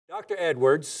Dr.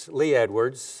 Edwards, Lee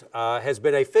Edwards, has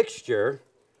been a fixture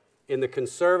in the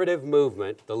conservative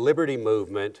movement, the liberty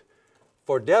movement,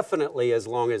 for definitely as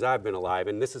long as I've been alive.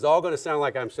 And this is all going to sound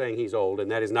like I'm saying he's old,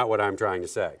 and that is not what I'm trying to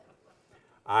say.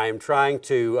 I'm trying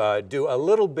to do a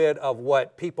little bit of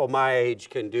what people my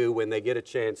age can do when they get a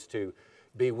chance to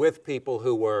be with people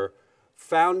who were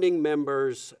founding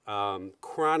members,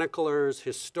 chroniclers,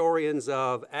 historians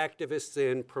of, activists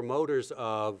in, promoters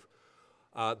of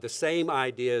the same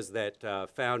ideas that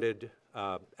founded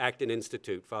Acton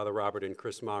Institute, Father Robert and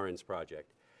Chris Marin's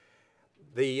project.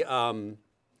 The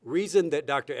reason that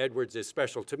Dr. Edwards is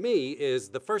special to me is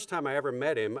the first time I ever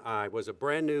met him, I was a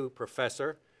brand new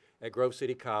professor at Grove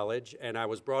City College, and I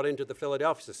was brought into the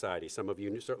Philadelphia Society. Some of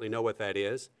you certainly know what that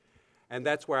is. And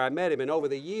that's where I met him. And over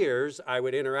the years, I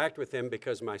would interact with him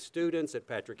because my students at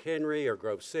Patrick Henry or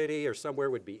Grove City or somewhere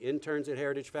would be interns at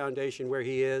Heritage Foundation where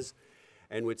he is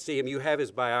and would see him. You have his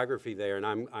biography there, and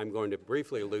I'm going to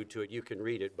briefly allude to it. You can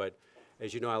read it, but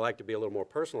as you know, I like to be a little more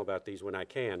personal about these when I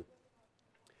can.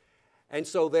 And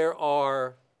so there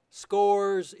are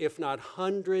scores, if not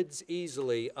hundreds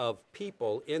easily, of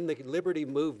people in the liberty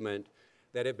movement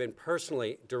that have been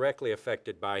personally, directly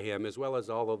affected by him, as well as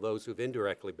all of those who've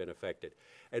indirectly been affected.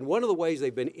 And one of the ways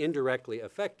they've been indirectly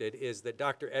affected is that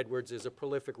Dr. Edwards is a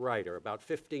prolific writer, about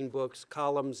 15 books,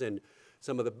 columns, and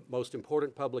some of the most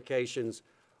important publications.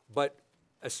 But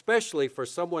especially for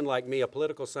someone like me, a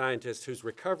political scientist who's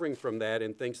recovering from that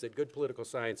and thinks that good political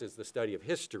science is the study of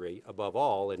history, above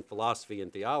all, and philosophy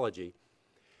and theology,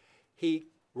 he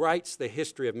writes the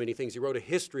history of many things. He wrote a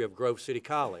history of Grove City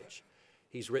College.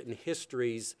 He's written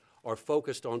histories or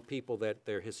focused on people that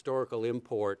their historical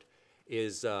import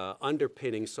is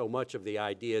underpinning so much of the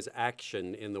ideas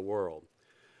action in the world.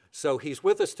 So he's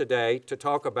with us today to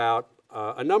talk about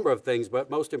a number of things, but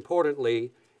most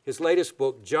importantly, his latest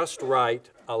book, Just Right,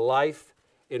 A Life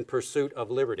in Pursuit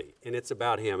of Liberty. And it's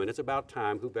about him, and it's about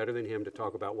time. Who better than him to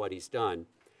talk about what he's done?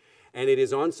 And it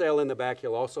is on sale in the back.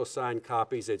 He'll also sign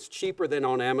copies. It's cheaper than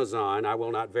on Amazon. I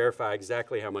will not verify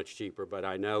exactly how much cheaper, but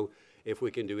I know if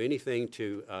we can do anything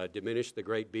to diminish the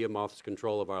great behemoth's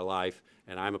control of our life,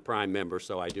 and I'm a Prime member,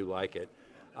 so I do like it,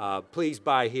 please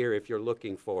buy here if you're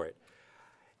looking for it.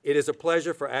 It is a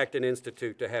pleasure for Acton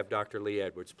Institute to have Dr. Lee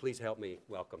Edwards. Please help me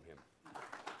welcome him.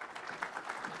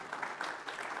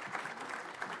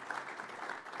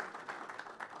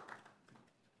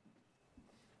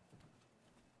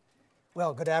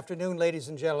 Well, good afternoon, ladies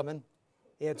and gentlemen.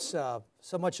 It's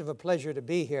so much of a pleasure to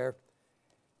be here.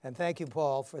 And thank you,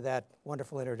 Paul, for that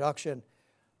wonderful introduction.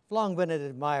 I've long been an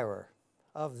admirer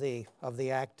of the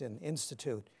Acton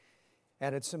Institute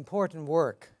and its important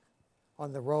work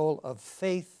on the role of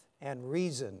faith and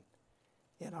reason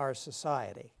in our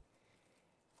society.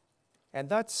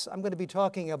 And I'm going to be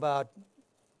talking about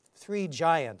three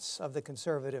giants of the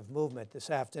conservative movement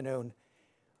this afternoon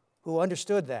who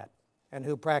understood that and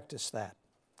who practiced that.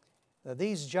 Now,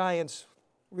 these giants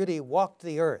really walked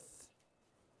the earth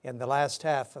in the last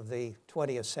half of the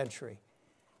 20th century.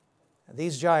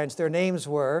 These giants, their names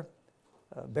were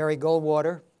Barry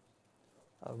Goldwater,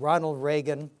 Ronald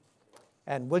Reagan,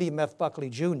 and William F.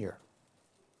 Buckley, Jr.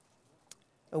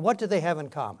 And what did they have in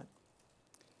common?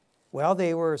 Well,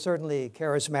 they were certainly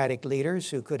charismatic leaders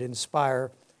who could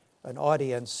inspire an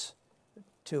audience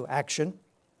to action.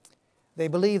 They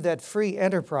believed that free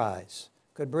enterprise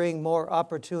could bring more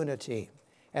opportunity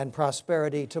and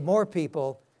prosperity to more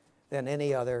people than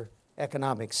any other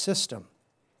economic system.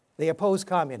 They opposed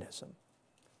communism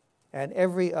and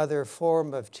every other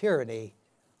form of tyranny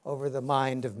over the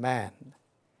mind of man.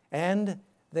 And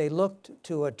they looked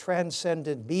to a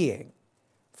transcendent being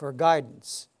for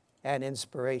guidance and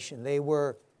inspiration. They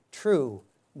were true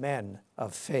men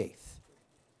of faith.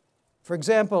 For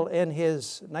example, in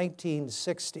his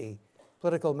 1960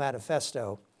 political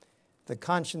manifesto, The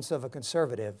Conscience of a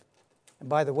Conservative, and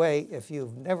by the way, if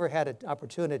you've never had an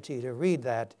opportunity to read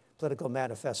that political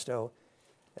manifesto,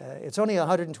 it's only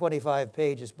 125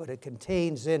 pages, but it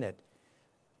contains in it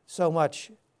so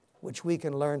much which we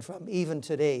can learn from even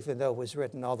today, even though it was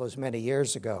written all those many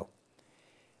years ago.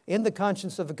 In The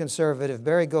Conscience of a Conservative,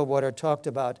 Barry Goldwater talked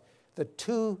about the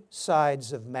two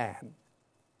sides of man,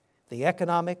 the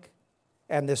economic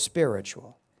and the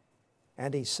spiritual.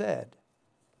 And he said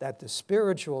that the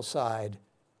spiritual side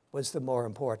was the more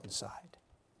important side.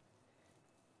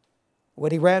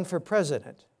 When he ran for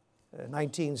president in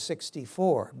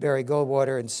 1964, Barry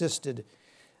Goldwater insisted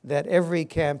that every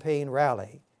campaign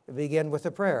rally begin with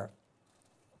a prayer.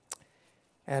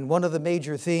 And one of the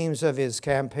major themes of his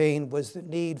campaign was the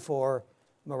need for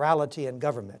morality in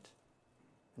government.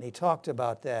 And he talked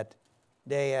about that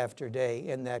day after day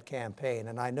in that campaign.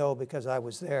 And I know because I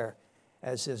was there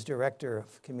as his director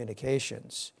of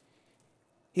communications.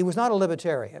 He was not a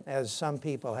libertarian, as some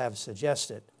people have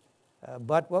suggested,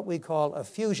 but what we call a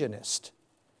fusionist.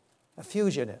 A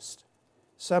fusionist,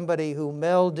 somebody who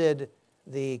melded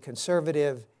the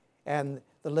conservative and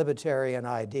the libertarian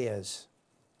ideas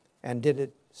and did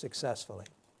it successfully.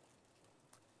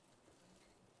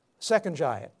 Second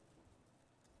giant,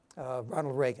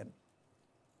 Ronald Reagan.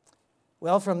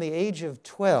 Well, from the age of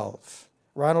 12,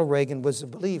 Ronald Reagan was a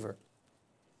believer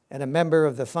and a member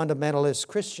of the fundamentalist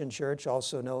Christian church,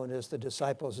 also known as the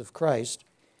Disciples of Christ.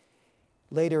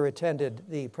 Later attended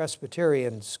the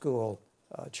Presbyterian school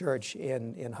church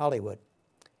in Hollywood.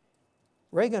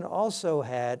 Reagan also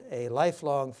had a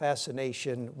lifelong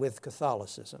fascination with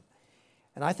Catholicism.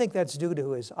 And I think that's due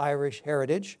to his Irish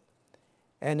heritage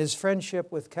and his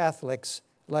friendship with Catholics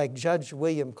like Judge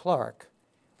William Clark,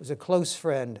 who was a close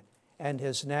friend and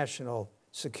his national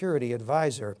security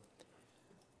advisor.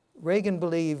 Reagan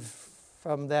believed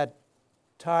from that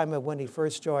time of when he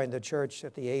first joined the church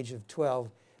at the age of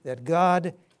 12 that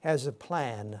God has a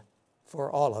plan for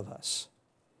all of us.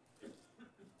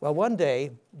 Well, one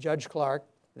day, Judge Clark,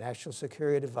 National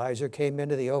Security Advisor, came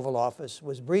into the Oval Office,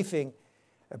 was briefing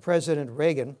President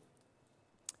Reagan,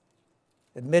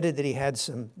 admitted that he had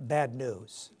some bad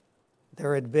news.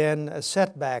 There had been a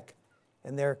setback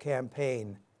in their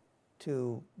campaign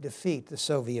to defeat the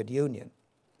Soviet Union.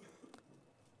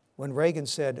 When Reagan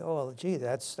said, "Oh, gee,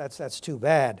 that's too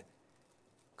bad,"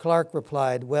 Clark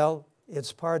replied, "Well,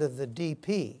 it's part of the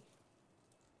DP."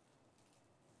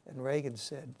 And Reagan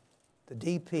said, "The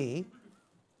DP?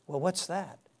 Well, what's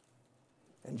that?"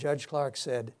 And Judge Clark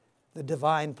said, "The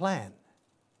divine plan."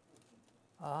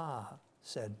 "Ah,"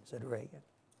 said Reagan.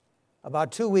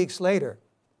 About 2 weeks later,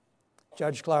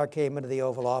 Judge Clark came into the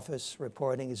Oval Office,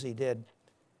 reporting as he did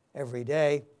every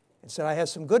day, and said, "I have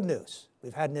some good news.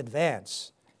 We've had an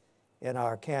advance in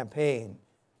our campaign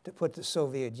to put the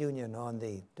Soviet Union on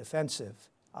the defensive."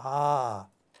 "Ah,"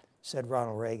 said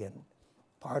Ronald Reagan,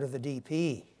 "part of the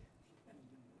DP."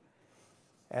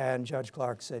 And Judge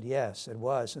Clark said, "Yes, it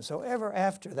was." And so ever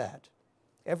after that,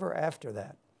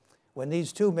 when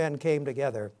these two men came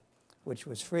together, which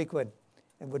was frequent,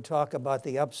 and would talk about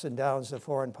the ups and downs of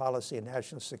foreign policy and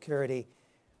national security,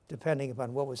 depending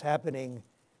upon what was happening,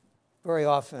 very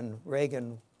often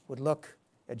Reagan would look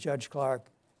at Judge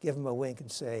Clark, give him a wink,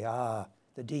 and say, "Ah,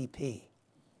 the DP."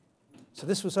 So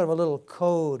this was sort of a little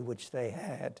code which they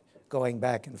had going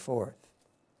back and forth.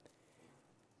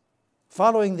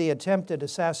 Following the attempted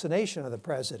assassination of the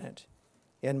president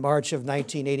in March of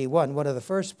 1981, one of the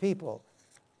first people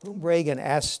whom Reagan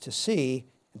asked to see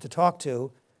and to talk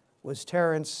to was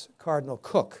Terence Cardinal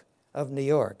Cook of New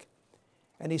York.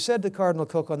 And he said to Cardinal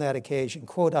Cook on that occasion,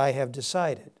 quote, "I have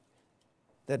decided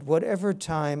that whatever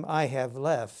time I have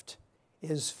left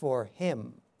is for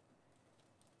him,"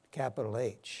 capital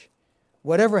H.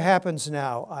 "Whatever happens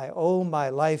now, I owe my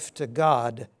life to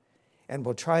God and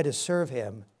will try to serve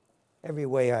him every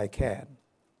way I can."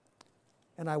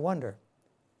 And I wonder,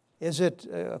 is it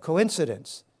a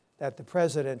coincidence that the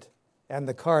president and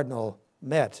the cardinal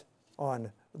met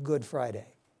on Good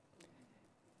Friday?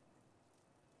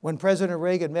 When President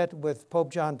Reagan met with Pope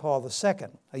John Paul II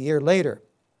a year later,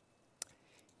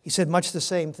 he said much the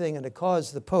same thing, and it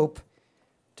caused the Pope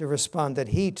to respond that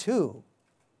he too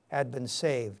had been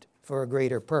saved for a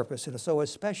greater purpose. And so a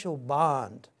special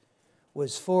bond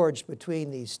was forged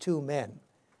between these two men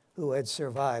who had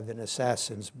survived an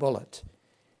assassin's bullet.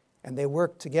 And they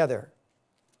worked together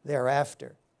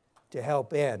thereafter to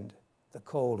help end the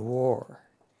Cold War.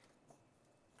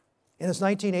 In his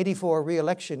 1984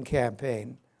 re-election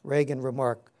campaign, Reagan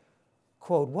remarked,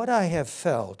 quote, "What I have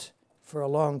felt for a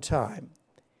long time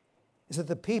is that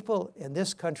the people in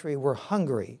this country were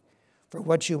hungry for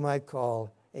what you might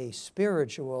call a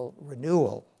spiritual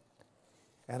renewal.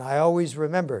 And I always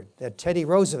remembered that Teddy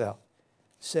Roosevelt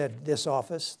said this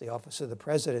office, the office of the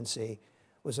presidency,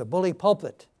 was a bully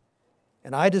pulpit.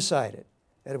 And I decided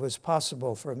that it was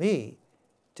possible for me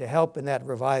to help in that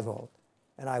revival,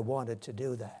 and I wanted to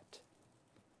do that."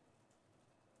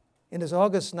 In his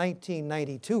August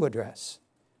 1992 address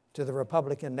to the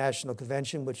Republican National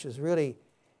Convention, which was really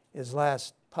his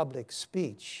last public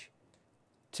speech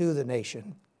to the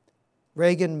nation,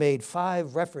 Reagan made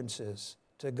 5 references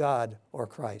to God or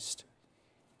Christ.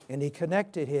 And he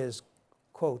connected his,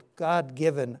 quote,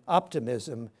 God-given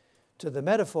optimism to the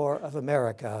metaphor of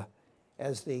America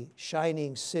as the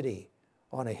shining city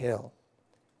on a hill.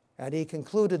 And he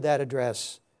concluded that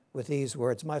address with these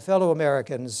words, "My fellow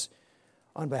Americans,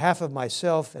 on behalf of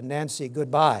myself and Nancy,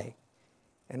 goodbye,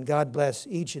 and God bless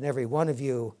each and every one of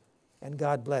you and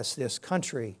God bless this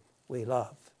country we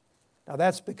love. Now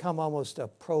that's become almost a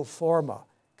pro forma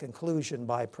conclusion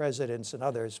by presidents and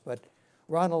others, but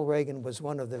Ronald Reagan was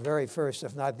one of the very first,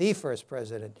 if not the first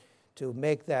president, to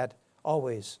make that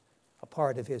always a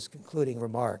part of his concluding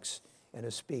remarks in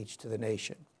a speech to the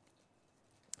nation.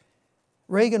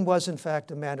 Reagan was, in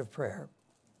fact, a man of prayer.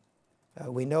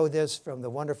 We know this from the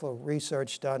wonderful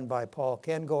research done by Paul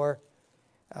Kengor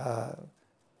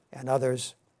and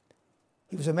others.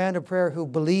 He was a man of prayer who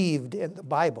believed in the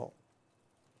Bible,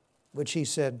 which he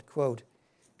said, quote,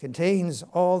 contains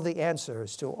all the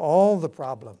answers to all the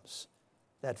problems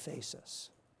that face us.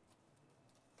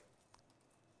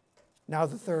 Now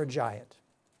the third giant,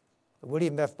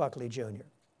 William F. Buckley Jr.,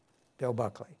 Bill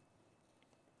Buckley.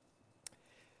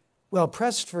 Well,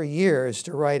 pressed for years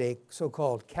to write a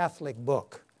so-called Catholic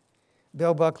book,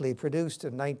 Bill Buckley produced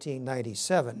in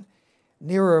 1997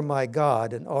 Nearer My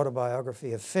God, an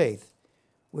autobiography of faith,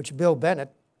 which Bill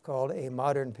Bennett called A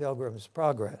Modern Pilgrim's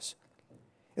Progress.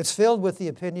 It's filled with the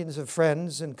opinions of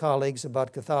friends and colleagues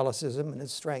about Catholicism and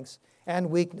its strengths and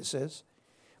weaknesses,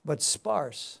 but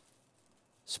sparse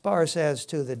as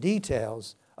to the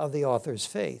details of the author's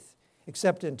faith,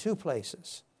 except in two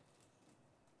places.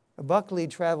 Buckley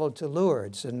traveled to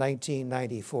Lourdes in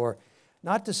 1994,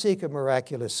 not to seek a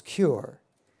miraculous cure,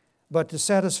 but to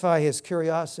satisfy his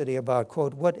curiosity about,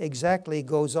 quote, what exactly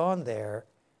goes on there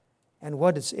and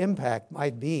what its impact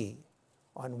might be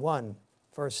on one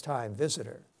first-time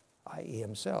visitor, i.e.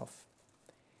 himself.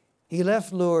 He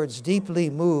left Lourdes deeply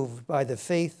moved by the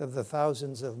faith of the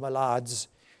thousands of malades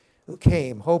who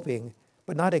came hoping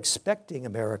but not expecting a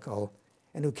miracle,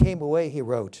 and who came away, he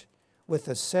wrote, with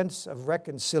a sense of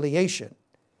reconciliation,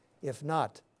 if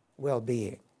not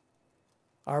well-being.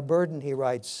 Our burden, he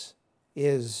writes,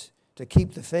 is to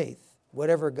keep the faith,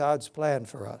 whatever God's plan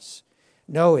for us,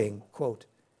 knowing, quote,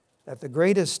 that the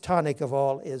greatest tonic of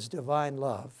all is divine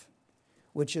love,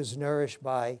 which is nourished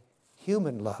by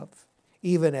human love,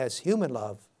 even as human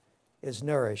love is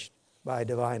nourished by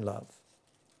divine love.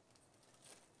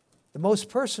 The most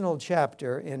personal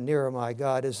chapter in Nearer My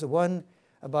God is the one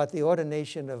about the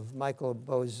ordination of Michael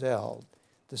Bozell,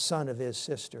 the son of his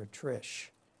sister Trish.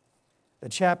 The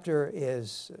chapter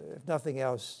is, if nothing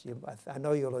else, I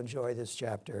know you'll enjoy this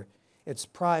chapter. It's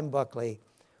prime Buckley,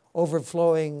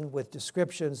 overflowing with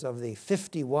descriptions of the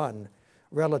 51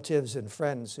 relatives and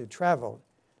friends who traveled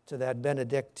to that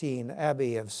Benedictine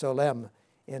Abbey of Solesmes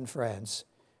in France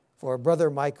for Brother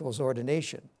Michael's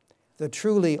ordination. The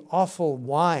truly awful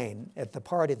wine at the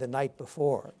party the night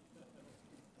before.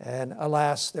 And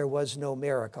alas, there was no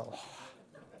miracle.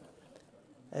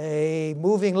 A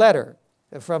moving letter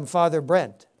from Father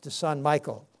Brent to son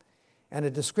Michael, and a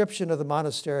description of the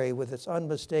monastery with its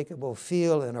unmistakable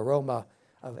feel and aroma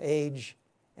of age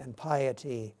and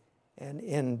piety and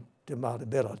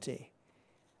indomitability.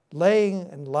 Laying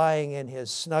and lying in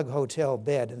his snug hotel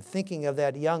bed and thinking of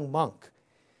that young monk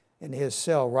in his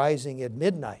cell rising at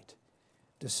midnight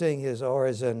to sing his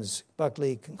orisons,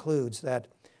 Buckley concludes that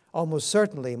almost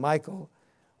certainly Michael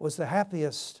was the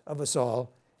happiest of us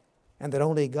all, and that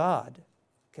only God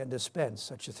can dispense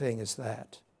such a thing as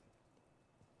that.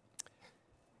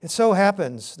 It so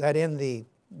happens that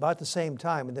about the same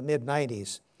time, in the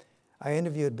mid-90s, I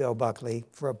interviewed Bill Buckley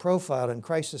for a profile in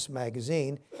Crisis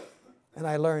magazine, and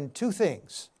I learned two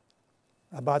things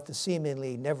about the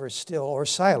seemingly never still or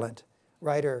silent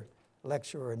writer,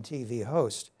 lecturer, and TV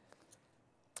host.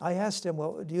 I asked him,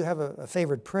 well, do you have a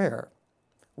favorite prayer?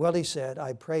 Well, he said,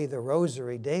 I pray the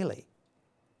rosary daily.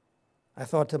 I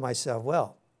thought to myself,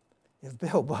 well, if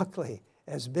Bill Buckley,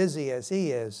 as busy as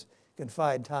he is, can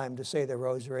find time to say the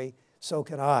rosary, so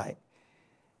can I.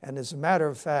 And as a matter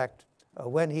of fact,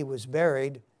 when he was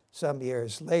buried some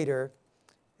years later,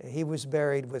 he was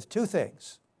buried with two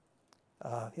things,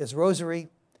 his rosary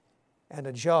and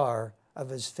a jar of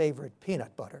his favorite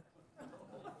peanut butter.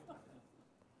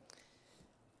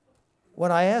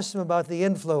 When I asked him about the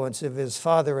influence of his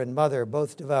father and mother,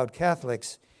 both devout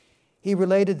Catholics, he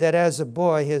related that as a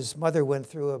boy, his mother went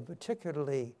through a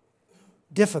particularly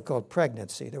difficult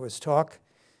pregnancy. There was talk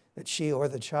that she or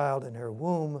the child in her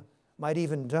womb might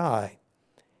even die.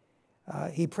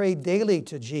 He prayed daily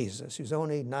to Jesus, who's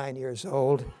only 9 years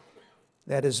old,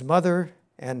 that his mother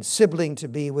and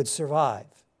sibling-to-be would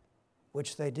survive,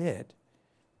 which they did,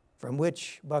 from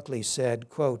which Buckley said,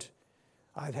 quote,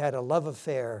 I've had a love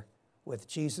affair with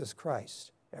Jesus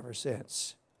Christ ever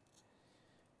since.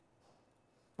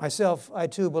 Myself, I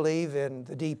too believe in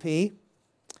the DP.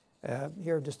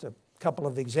 Here are just a couple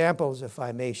of examples, if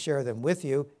I may share them with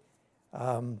you.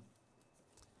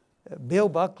 Bill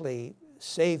Buckley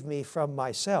saved me from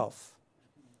myself.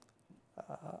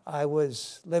 I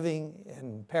was living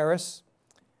in Paris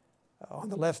on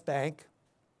the left bank,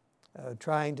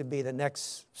 trying to be the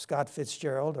next Scott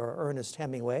Fitzgerald or Ernest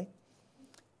Hemingway.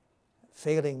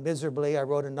 Failing miserably, I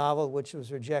wrote a novel which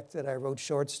was rejected. I wrote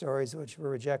short stories which were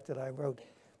rejected. I wrote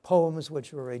poems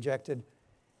which were rejected.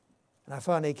 And I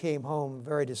finally came home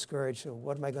very discouraged. So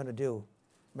what am I going to do?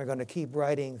 Am I going to keep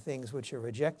writing things which are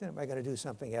rejected? Am I going to do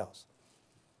something else?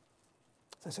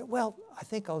 So I said, well, I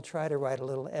think I'll try to write a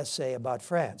little essay about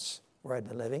France, where I'd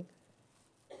been living.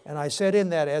 And I said in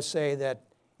that essay that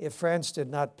if France did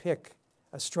not pick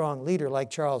a strong leader like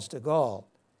Charles de Gaulle,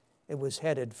 it was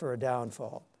headed for a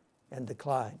downfall and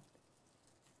decline.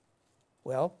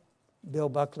 Well, Bill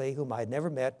Buckley, whom I'd never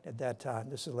met at that time,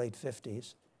 this is the late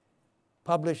 50s,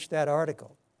 published that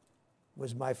article. It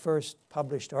was my first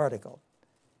published article.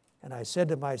 And I said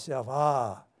to myself,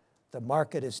 the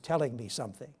market is telling me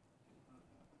something.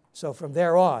 So from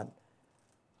there on,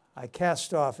 I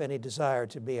cast off any desire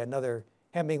to be another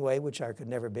Hemingway, which I could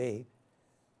never be,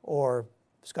 or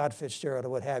Scott Fitzgerald or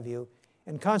what have you,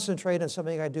 and concentrate on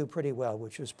something I do pretty well,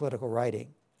 which was political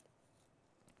writing.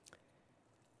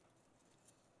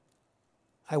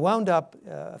 I wound up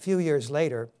a few years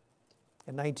later,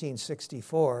 in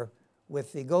 1964,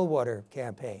 with the Goldwater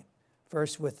campaign,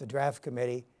 first with the draft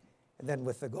committee, and then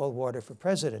with the Goldwater for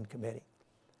President committee.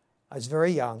 I was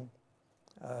very young,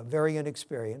 very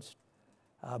inexperienced,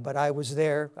 but I was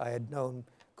there. I had known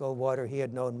Goldwater, he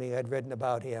had known me, I had written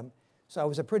about him, so I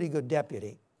was a pretty good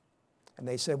deputy. And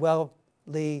they said, well,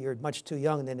 Lee, you're much too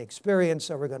young and inexperienced,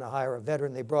 so we're going to hire a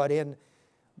veteran. They brought in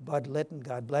Bud Litton,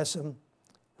 God bless him,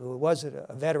 who was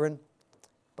a veteran,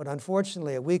 but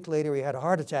unfortunately, a week later, he had a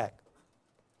heart attack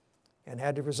and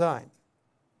had to resign.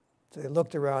 So they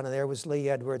looked around, and there was Lee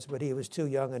Edwards, but he was too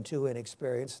young and too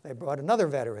inexperienced. They brought another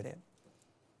veteran in.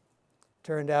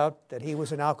 Turned out that he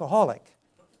was an alcoholic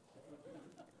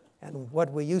and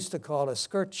what we used to call a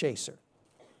skirt chaser.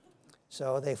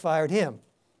 So they fired him.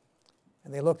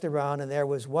 And they looked around, and there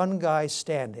was one guy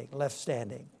standing, left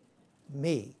standing,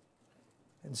 me.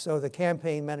 And so the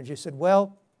campaign manager said,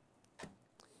 well,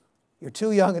 you're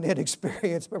too young and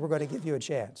inexperienced, but we're going to give you a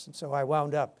chance. And so I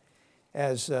wound up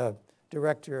as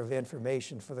Director of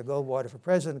Information for the Goldwater for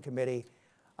President Committee,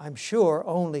 I'm sure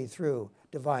only through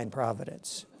divine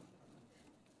providence.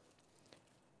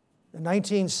 In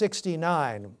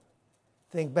 1969,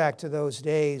 think back to those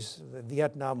days, the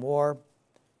Vietnam War,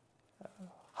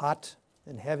 hot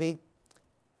and heavy,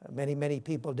 many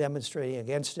people demonstrating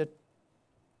against it.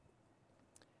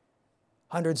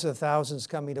 Hundreds of thousands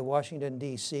coming to Washington,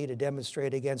 D.C. to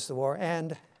demonstrate against the war,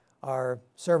 and our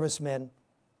servicemen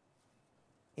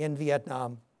in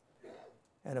Vietnam.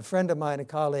 And a friend of mine, a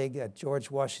colleague at George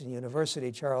Washington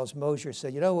University, Charles Mosier,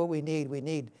 said, you know what we need? We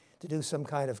need to do some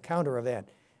kind of counter event.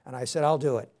 And I said, I'll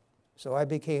do it. So I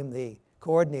became the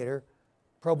coordinator,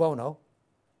 pro bono,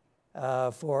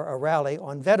 for a rally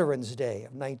on Veterans Day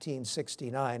of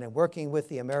 1969, and working with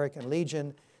the American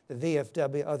Legion, the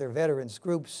VFW, other veterans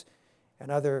groups, and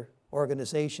other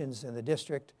organizations in the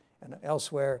district and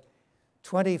elsewhere.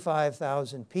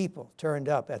 25,000 people turned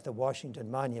up at the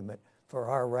Washington Monument for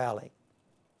our rally.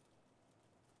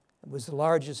 It was the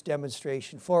largest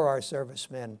demonstration for our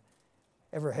servicemen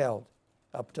ever held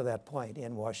up to that point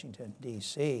in Washington,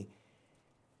 D.C.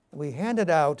 We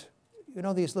handed out, you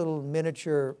know, these little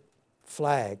miniature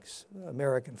flags,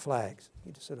 American flags,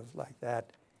 sort of like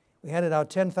that. We handed out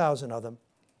 10,000 of them.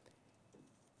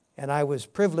 And I was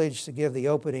privileged to give the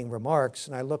opening remarks,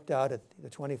 and I looked out at the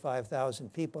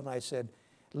 25,000 people, and I said,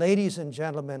 ladies and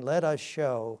gentlemen, let us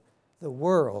show the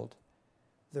world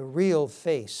the real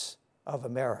face of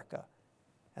America.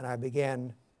 And I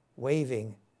began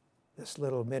waving this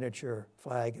little miniature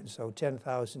flag, and so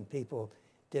 10,000 people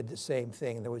did the same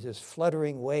thing. There was this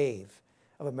fluttering wave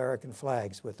of American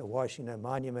flags with the Washington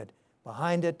Monument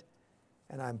behind it,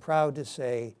 and I'm proud to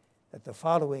say that the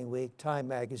following week, Time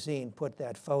magazine put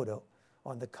that photo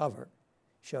on the cover,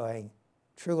 showing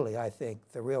truly, I think,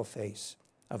 the real face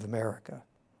of America.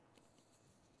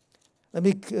 Let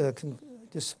me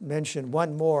just mention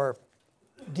one more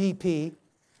DP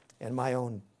in my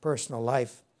own personal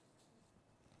life.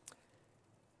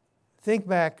 Think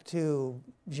back to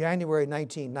January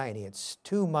 1990. It's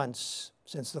 2 months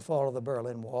since the fall of the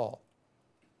Berlin Wall,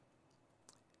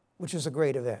 which was a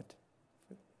great event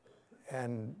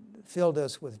and filled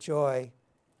us with joy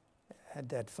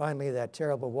that finally that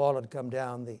terrible wall had come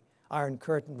down, the Iron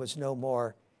Curtain was no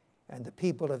more, and the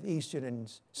people of Eastern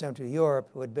and Central Europe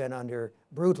who had been under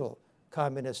brutal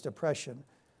communist oppression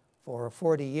for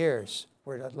 40 years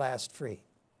were at last free.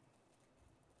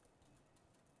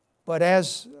 But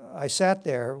as I sat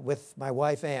there with my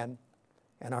wife Ann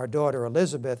and our daughter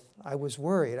Elizabeth, I was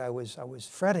worried. I was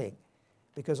fretting,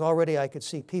 because already I could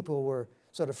see people were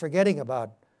sort of forgetting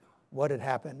about what had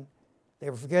happened. They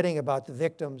were forgetting about the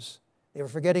victims. They were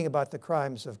forgetting about the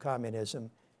crimes of communism.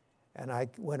 And I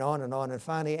went on, and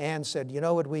finally Anne said, you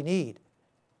know what we need?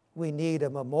 We need a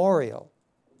memorial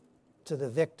to the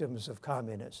victims of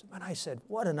communism. And I said,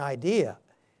 what an idea.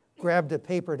 Grabbed a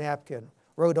paper napkin,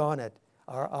 wrote on it,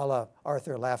 a la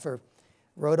Arthur Laffer,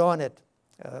 wrote on it,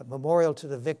 memorial to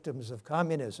the victims of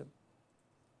communism.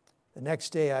 The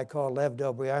next day I called Lev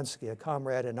Dobryansky, a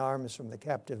comrade in arms from the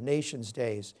Captive Nations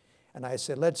days, and I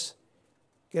said, let's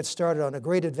get started on a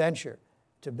great adventure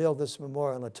to build this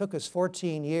memorial. And it took us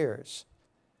 14 years,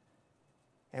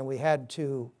 and we had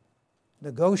to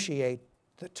negotiate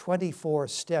the 24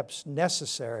 steps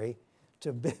necessary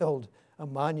to build a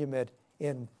monument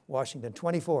in Washington.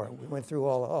 24. We went through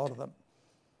all of them.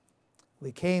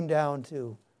 We came down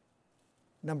to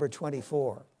number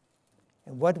 24.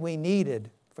 And what we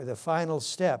needed for the final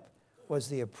step was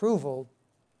the approval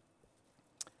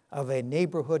of a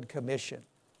neighborhood commission.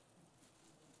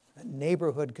 A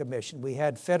neighborhood commission. We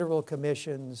had federal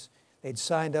commissions. They'd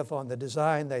signed up on the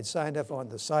design. They'd signed up on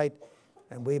the site.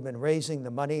 And we've been raising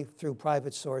the money through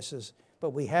private sources. But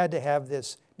we had to have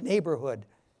this neighborhood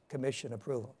commission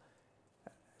approval.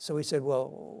 So we said,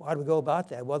 well, how do we go about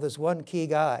that? Well, there's one key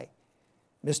guy,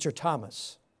 Mr.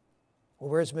 Thomas. Well,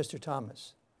 where's Mr.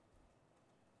 Thomas?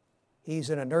 He's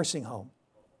in a nursing home.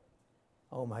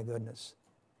 Oh, my goodness.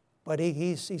 But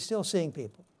he's still seeing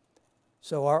people.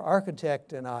 So our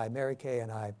architect and I, Mary Kay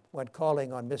and I, went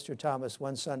calling on Mr. Thomas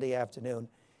one Sunday afternoon.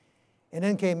 And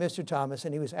in came Mr. Thomas,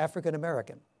 and he was African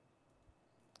American,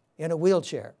 in a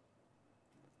wheelchair.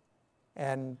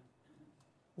 And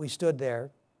we stood there,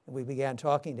 and we began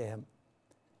talking to him.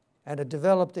 And it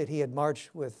developed that he had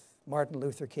marched with Martin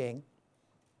Luther King,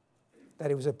 that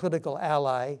he was a political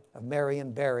ally of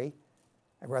Marion Barry,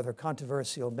 a rather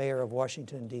controversial mayor of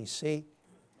Washington, D.C.,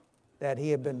 that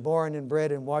he had been born and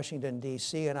bred in Washington,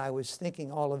 D.C., and I was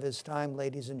thinking all of his time,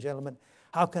 ladies and gentlemen,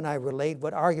 how can I relate?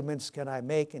 What arguments can I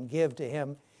make and give to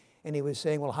him? And he was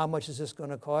saying, well, how much is this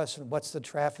going to cost, and what's the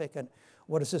traffic, and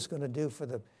what is this going to do for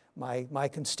my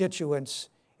constituents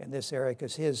in this area?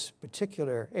 Because his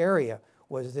particular area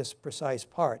was this precise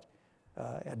part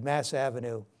at Mass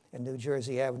Avenue and New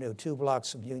Jersey Avenue, 2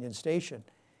 blocks from Union Station.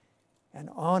 And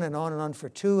on and on and on for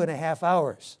 2.5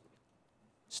 hours,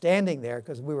 standing there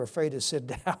because we were afraid to sit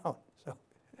down.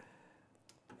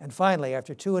 And finally,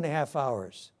 after 2.5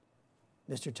 hours,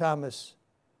 Mr. Thomas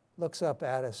looks up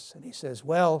at us and he says,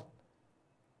 well,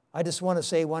 I just want to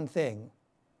say one thing.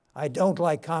 I don't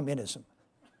like communism.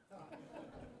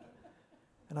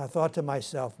 And I thought to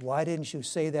myself, why didn't you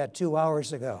say that 2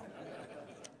 hours ago?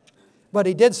 But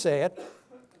he did say it.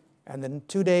 And then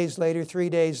 2 days later, 3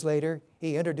 days later,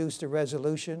 he introduced a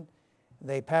resolution.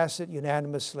 They passed it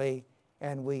unanimously.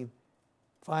 And we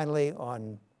finally,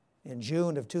 in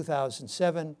June of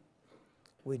 2007,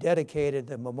 we dedicated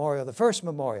the memorial, the first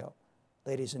memorial,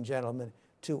 ladies and gentlemen,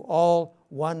 to all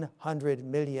 100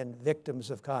 million victims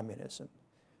of communism.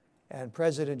 And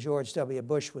President George W.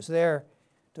 Bush was there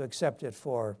to accept it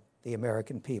for the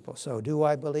American people. So do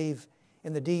I believe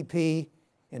in the DP?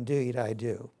 Indeed, I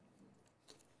do.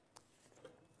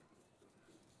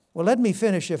 Well, let me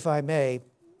finish, if I may,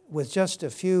 with just a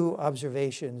few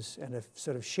observations and a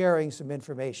sort of sharing some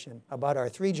information about our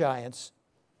 3 giants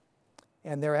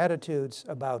and their attitudes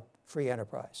about free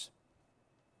enterprise.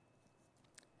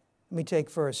 Let me take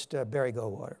first Barry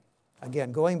Goldwater.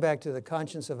 Again, going back to the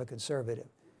conscience of a conservative,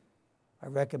 I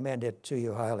recommend it to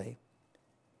you highly.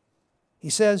 He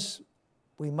says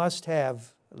we must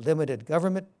have limited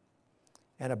government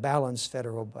and a balanced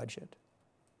federal budget.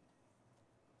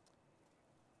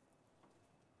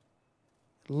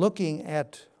 Looking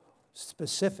at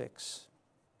specifics,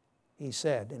 he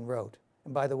said and wrote,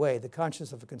 and by the way, The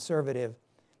Conscience of a Conservative,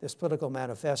 this political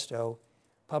manifesto,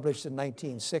 published in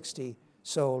 1960,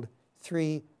 sold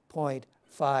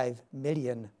 3.5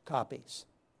 million copies.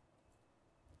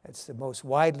 It's the most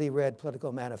widely read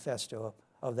political manifesto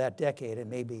of that decade and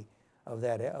maybe of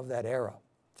that era,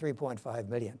 3.5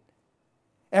 million.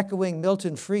 Echoing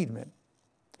Milton Friedman,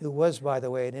 who was, by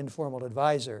the way, an informal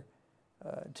advisor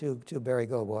to Barry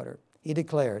Goldwater. He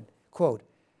declared, quote,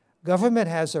 government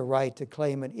has a right to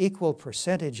claim an equal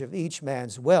percentage of each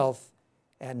man's wealth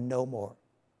and no more.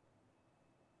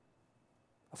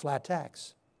 A flat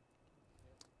tax.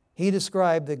 He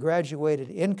described the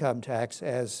graduated income tax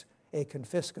as a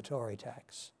confiscatory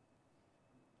tax.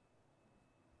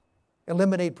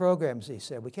 Eliminate programs, he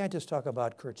said. We can't just talk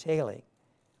about curtailing.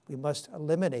 We must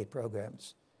eliminate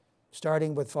programs,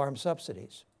 starting with farm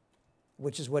subsidies.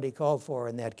 which is what he called for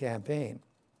in that campaign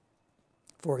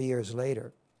 4 years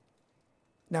later.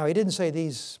 Now, he didn't say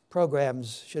these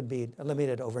programs should be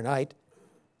eliminated overnight.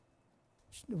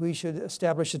 We should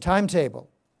establish a timetable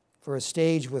for a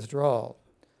staged withdrawal,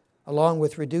 along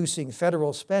with reducing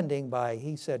federal spending by,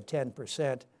 he said,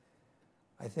 10%.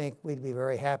 I think we'd be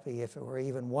very happy if it were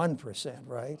even 1%,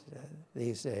 right,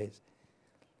 these days.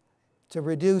 To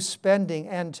reduce spending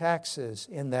and taxes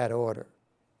in that order.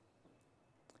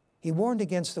 He warned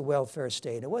against the welfare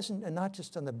state. It wasn't not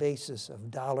just on the basis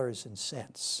of dollars and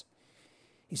cents.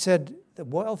 He said the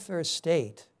welfare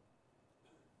state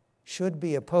should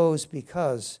be opposed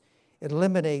because it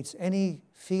eliminates any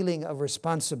feeling of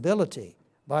responsibility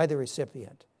by the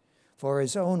recipient for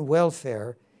his own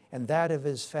welfare and that of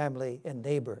his family and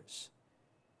neighbors.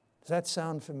 Does that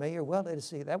sound familiar? Well,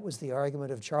 that was the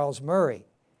argument of Charles Murray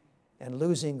and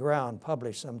Losing Ground,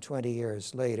 published some 20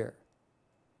 years later.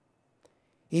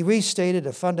 He restated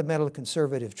a fundamental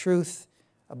conservative truth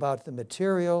about the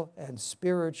material and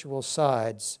spiritual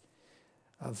sides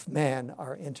of man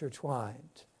are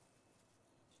intertwined.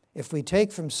 If we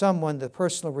take from someone the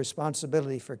personal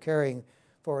responsibility for caring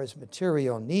for his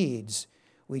material needs,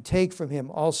 we take from him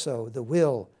also the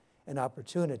will and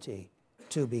opportunity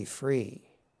to be free.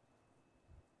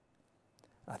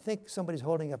 I think somebody's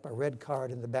holding up a red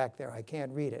card in the back there. I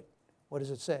can't read it. What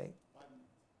does it say?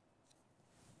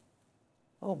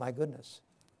 Oh, my goodness.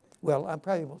 Well, I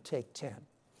probably will take 10,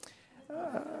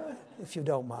 if you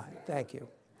don't mind. Thank you.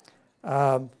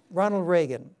 Ronald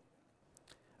Reagan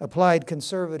applied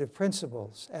conservative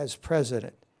principles as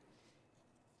president.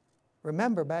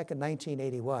 Remember, back in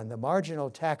 1981, the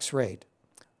marginal tax rate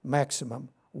maximum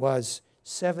was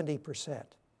 70%.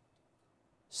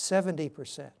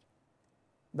 70%.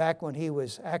 Back when he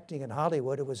was acting in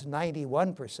Hollywood, it was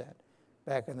 91%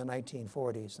 back in the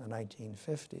 1940s and the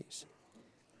 1950s.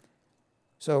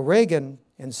 So Reagan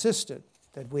insisted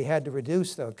that we had to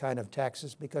reduce those kind of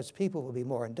taxes because people will be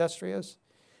more industrious,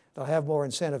 they'll have more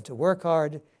incentive to work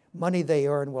hard, money they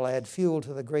earn will add fuel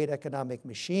to the great economic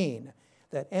machine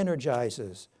that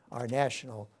energizes our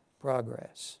national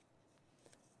progress.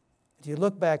 If you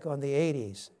look back on the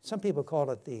 80s, some people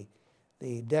call it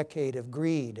the decade of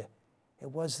greed.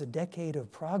 It was the decade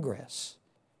of progress.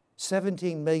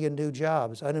 17 million new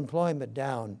jobs, unemployment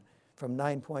down from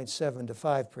 9.7 to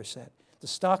 5%. The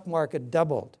stock market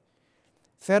doubled.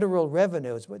 Federal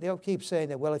revenues, they'll keep saying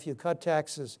that, well, if you cut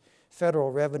taxes,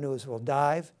 federal revenues will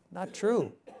dive. Not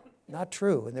true. Not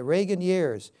true. In the Reagan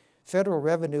years, federal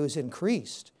revenues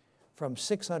increased from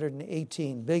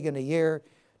 $618 billion a year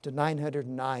to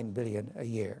 $909 billion a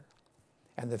year.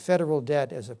 And the federal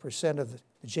debt as a percent of the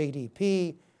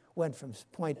GDP went from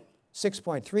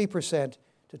 6.3%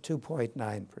 to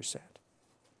 2.9%.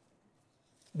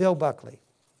 Bill Buckley.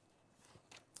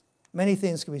 Many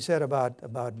things can be said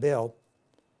about Bill,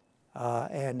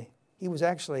 and he was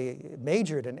actually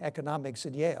majored in economics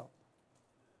at Yale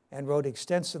and wrote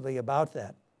extensively about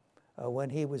that when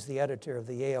he was the editor of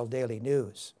the Yale Daily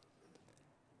News.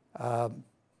 And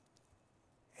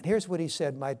here's what he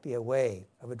said might be a way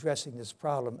of addressing this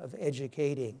problem of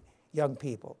educating young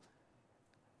people.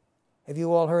 Have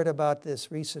you all heard about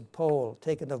this recent poll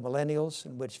taken of millennials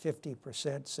in which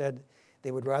 50% said they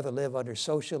would rather live under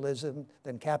socialism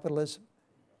than capitalism?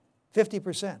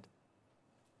 50%.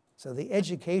 So the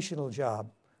educational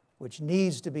job, which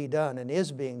needs to be done and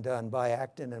is being done by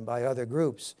Acton and by other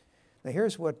groups. Now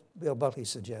here's what Bill Buckley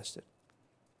suggested.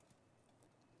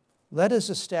 Let us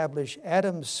establish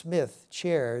Adam Smith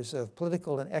chairs of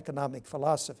political and economic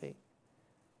philosophy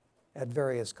at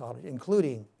various colleges,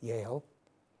 including Yale,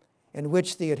 in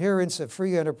which the adherents of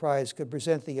free enterprise could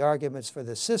present the arguments for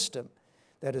the system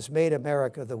that has made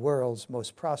America the world's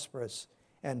most prosperous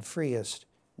and freest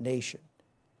nation.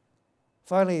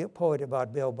 Finally, a point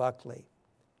about Bill Buckley.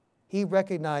 He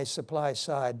recognized supply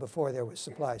side before there was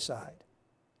supply side.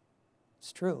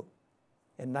 It's true.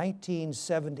 In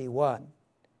 1971,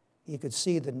 he could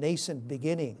see the nascent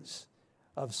beginnings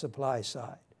of supply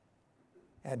side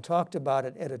and talked about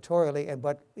it editorially,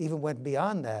 but even went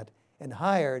beyond that and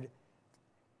hired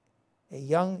a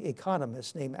young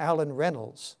economist named Alan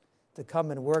Reynolds to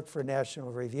come and work for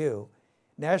National Review.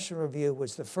 National Review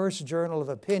was the first journal of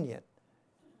opinion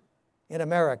in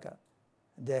America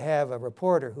to have a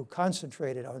reporter who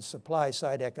concentrated on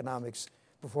supply-side economics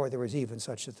before there was even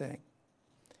such a thing.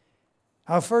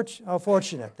 How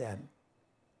fortunate, then,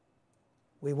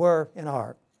 we were and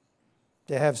are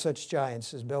to have such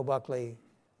giants as Bill Buckley,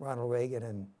 Ronald Reagan,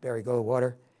 and Barry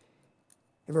Goldwater.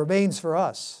 It remains for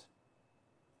us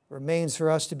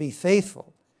to be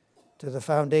faithful to the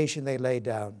foundation they laid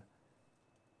down,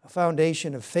 a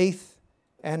foundation of faith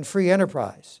and free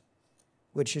enterprise,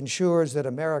 which ensures that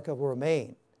America will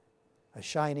remain a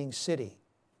shining city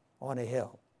on a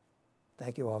hill.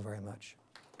 Thank you all very much.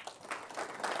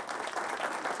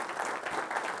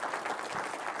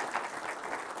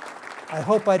 I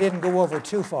hope I didn't go over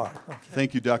too far. Okay.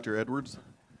 Thank you, Dr. Edwards.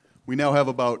 We now have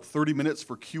about 30 minutes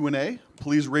for Q&A.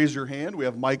 Please raise your hand. We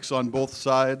have mics on both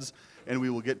sides, and we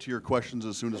will get to your questions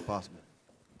as soon as possible.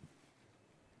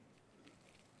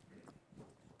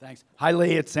 Thanks. Hi,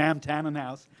 Lee. It's Sam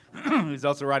Tannenhouse, who's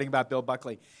also writing about Bill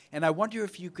Buckley. And I wonder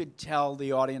if you could tell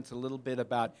the audience a little bit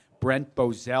about Brent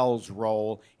Bozell's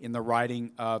role in the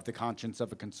writing of The Conscience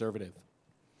of a Conservative.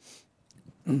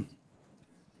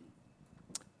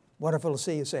 Wonderful to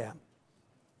see you, Sam.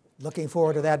 Looking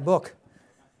forward to that book.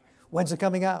 When's it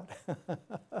coming out?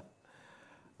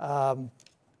 There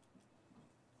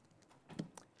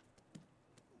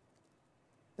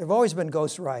have always been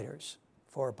ghostwriters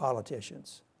for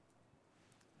politicians.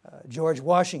 George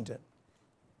Washington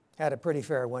had a pretty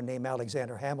fair one named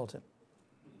Alexander Hamilton.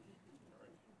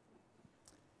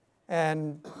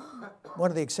 And one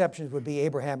of the exceptions would be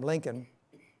Abraham Lincoln.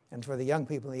 And for the young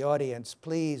people in the audience,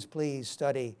 please, please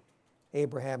study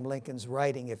Abraham Lincoln's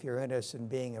writing if you're interested in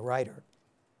being a writer.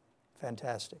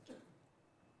 Fantastic.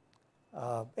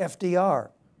 FDR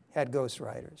had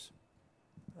ghostwriters.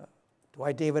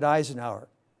 Dwight David Eisenhower,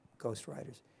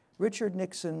 ghostwriters. Richard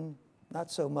Nixon,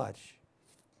 not so much.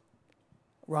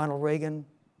 Ronald Reagan,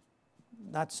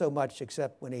 not so much,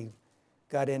 except when he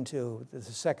got into the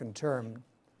second term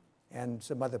and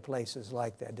some other places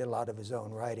like that, did a lot of his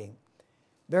own writing.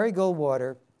 Barry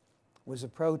Goldwater was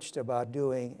approached about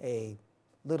doing a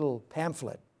little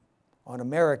pamphlet on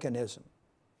Americanism.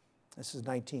 This is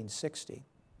 1960.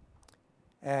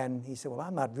 And he said, well,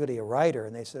 I'm not really a writer.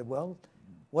 And they said, well,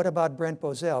 what about Brent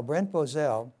Bozell? Brent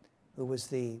Bozell, who was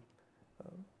the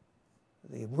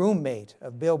roommate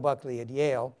of Bill Buckley at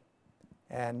Yale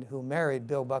and who married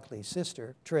Bill Buckley's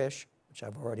sister, Trish, which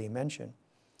I've already mentioned,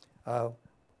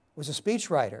 was a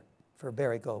speechwriter for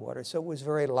Barry Goldwater. So it was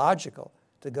very logical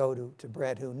to go to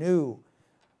Brent, who knew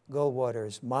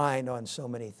Goldwater's mind on so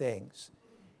many things.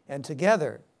 And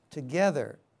together,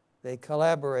 they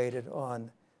collaborated on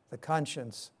The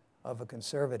Conscience of a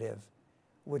Conservative,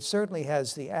 which certainly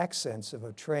has the accents of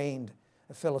a trained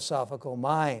philosophical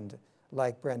mind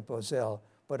like Brent Bozell,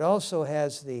 but also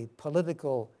has the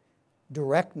political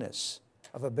directness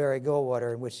of a Barry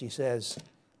Goldwater, in which he says,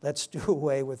 let's do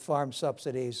away with farm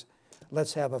subsidies,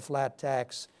 let's have a flat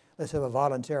tax, let's have a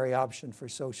voluntary option for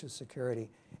Social Security,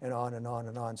 and on and on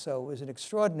and on. So it was an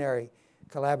extraordinary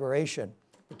collaboration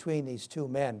between these two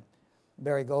men,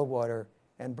 Barry Goldwater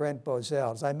and Brent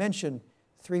Bozell. As I mentioned,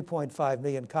 3.5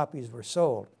 million copies were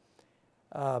sold.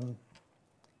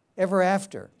 Ever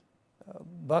after,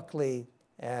 Buckley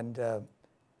and,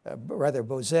 rather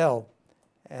Bozell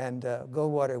and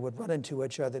Goldwater would run into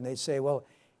each other and they'd say, well,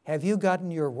 have you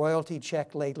gotten your royalty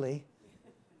check lately?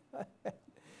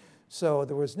 So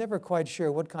there was never quite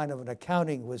sure what kind of an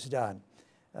accounting was done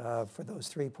for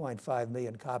those 3.5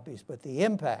 million copies, but the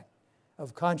impact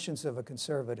of Conscience of a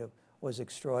Conservative was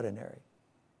extraordinary.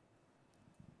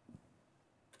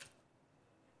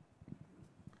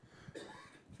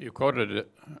 You quoted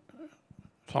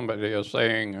somebody as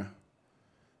saying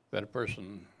that a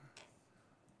person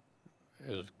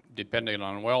is depending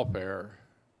on welfare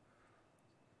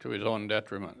to his own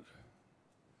detriment.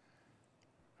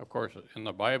 Of course, in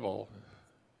the Bible,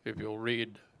 if you'll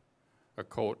read a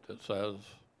quote that says,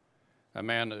 a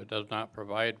man that does not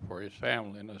provide for his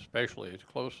family, and especially his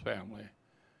close family,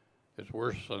 is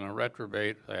worse than a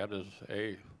reprobate, that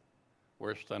is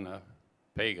worse than a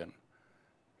pagan.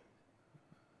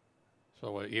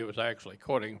 So he was actually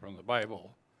quoting from the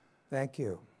Bible. Thank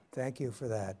you. Thank you for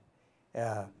that.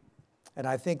 And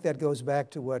I think that goes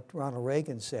back to what Ronald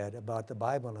Reagan said about the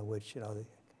Bible, in which,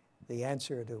 the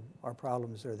answer to our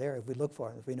problems are there if we look for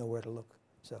them, if we know where to look.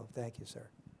 So thank you, sir.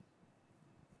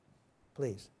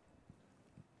 Please.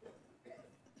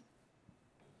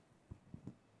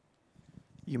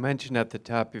 You mentioned at the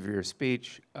top of your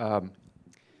speech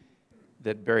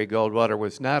that Barry Goldwater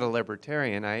was not a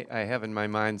libertarian. I have in my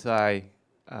mind's eye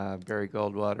Barry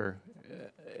Goldwater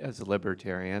as a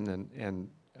libertarian, and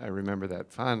I remember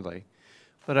that fondly.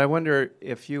 But I wonder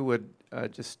if you would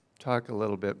just talk a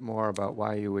little bit more about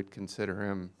why you would consider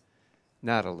him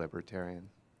not a libertarian.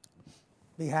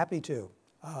 Be happy to.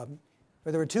 But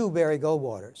there were two Barry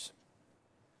Goldwaters.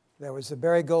 There was the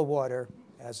Barry Goldwater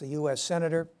as a U.S.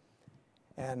 Senator,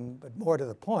 but more to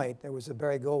the point, there was the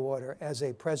Barry Goldwater as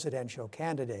a presidential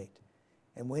candidate.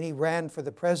 And when he ran for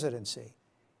the presidency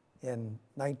in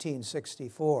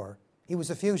 1964, he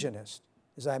was a fusionist,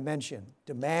 as I mentioned,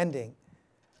 demanding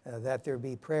that there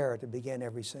be prayer to begin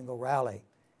every single rally,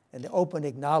 and the open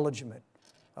acknowledgement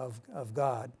of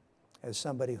God as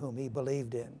somebody whom he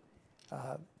believed in.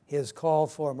 His call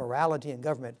for morality in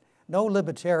government. No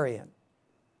libertarian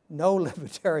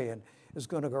is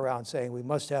going to go around saying we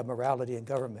must have morality in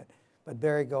government. But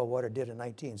Barry Goldwater did in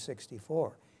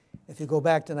 1964. If you go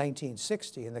back to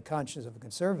 1960 in The Conscience of a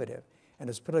Conservative and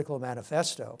his political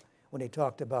manifesto, when he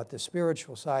talked about the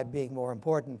spiritual side being more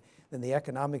important than the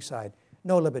economic side,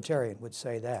 no libertarian would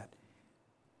say that.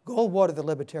 Goldwater, the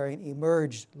libertarian,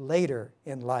 emerged later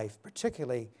in life,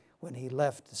 particularly when he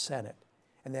left the Senate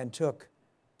and then took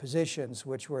positions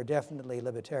which were definitely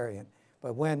libertarian.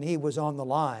 But when he was on the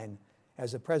line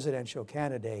as a presidential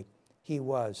candidate, he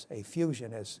was a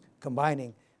fusionist,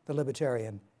 combining the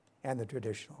libertarian and the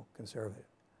traditional conservative.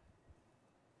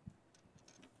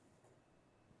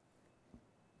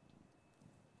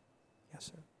 Yes,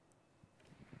 sir.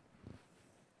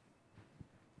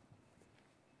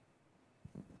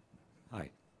 Hi.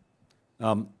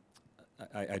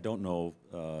 I don't know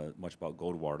much about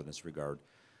Goldwater in this regard,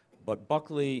 but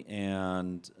Buckley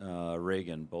and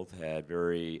Reagan both had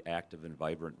very active and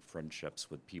vibrant friendships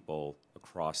with people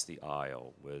across the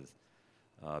aisle, with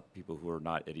people who were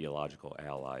not ideological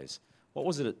allies. What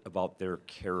was it about their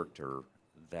character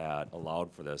that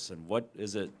allowed for this, and what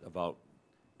is it about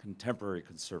contemporary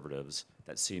conservatives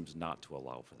that seems not to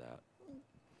allow for that?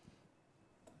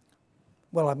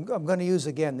 Well, I'm going to use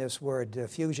again this word,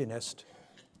 fusionist.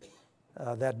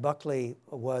 That Buckley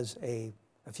was a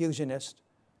fusionist,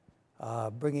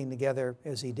 bringing together,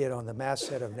 as he did on the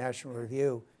masthead of National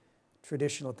Review,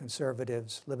 traditional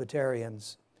conservatives,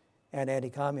 libertarians, and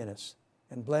anti-communists,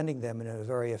 and blending them in a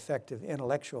very effective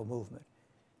intellectual movement,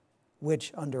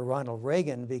 which under Ronald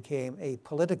Reagan became a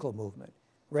political movement.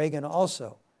 Reagan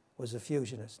also was a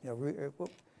fusionist,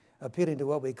 appealing to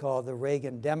what we call the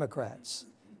Reagan Democrats,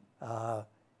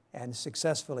 and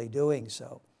successfully doing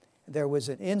so. There was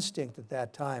an instinct at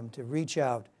that time to reach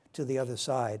out to the other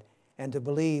side and to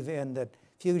believe in that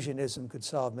fusionism could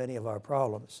solve many of our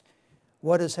problems.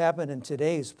 What has happened in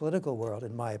today's political world,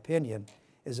 in my opinion,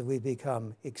 is that we've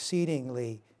become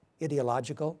exceedingly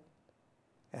ideological,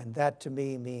 and that to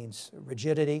me means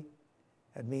rigidity.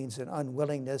 It means an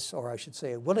unwillingness, or I should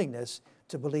say a willingness,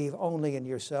 to believe only in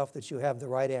yourself that you have the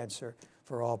right answer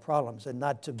for all problems and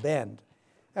not to bend.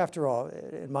 After all,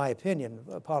 in my opinion,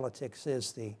 politics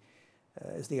is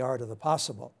the art of the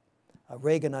possible.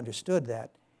 Reagan understood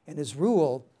that, and his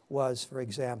rule was, for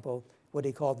example, what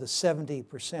he called the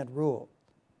 70% rule.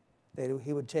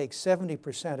 He would take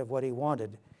 70% of what he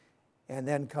wanted and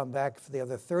then come back for the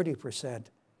other 30%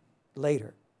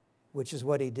 later, which is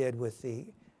what he did with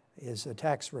his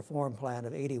tax reform plan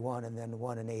of 81 and then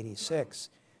one in 86.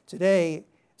 Today,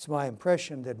 it's my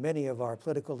impression that many of our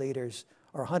political leaders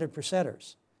are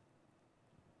 100%ers.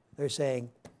 They're saying,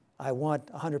 I want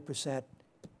 100%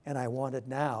 and I want it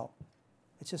now.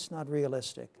 It's just not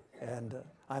realistic. And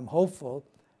I'm hopeful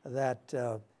that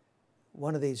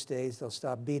one of these days they'll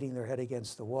stop beating their head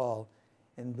against the wall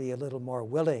and be a little more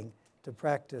willing to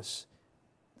practice,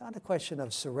 not a question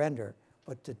of surrender,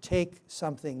 but to take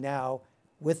something now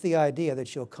with the idea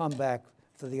that you'll come back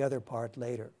for the other part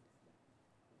later.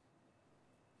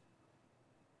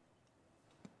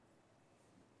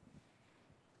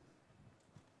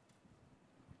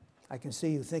 I can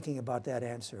see you thinking about that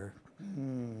answer.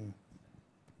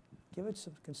 Give it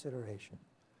some consideration.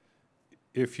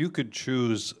 If you could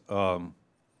choose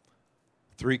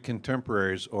three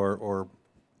contemporaries or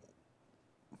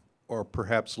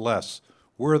perhaps less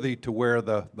worthy to wear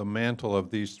the mantle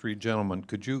of these three gentlemen,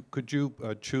 could you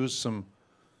choose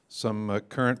some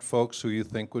current folks who you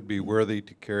think would be worthy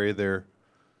to carry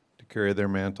their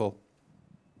mantle?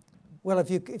 Well,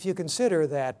 if you consider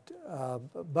that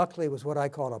Buckley was what I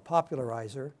call a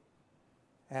popularizer,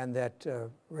 and that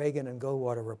Reagan and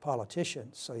Goldwater were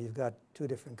politicians, so you've got two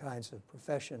different kinds of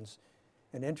professions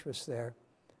and interests there.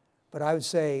 But I would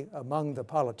say among the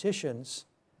politicians,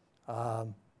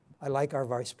 I like our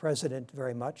Vice President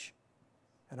very much,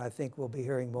 and I think we'll be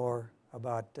hearing more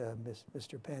about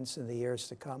Mr. Pence in the years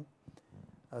to come.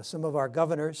 Some of our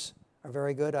governors are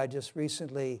very good. I just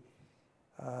recently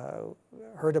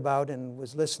heard about and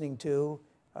was listening to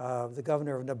the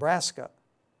governor of Nebraska,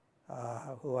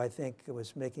 who I think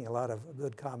was making a lot of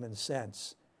good common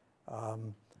sense.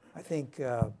 I think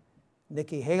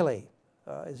Nikki Haley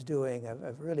is doing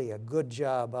really a good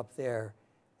job up there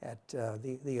at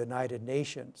the United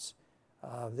Nations.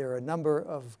 There are a number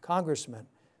of congressmen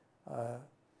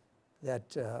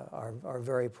that are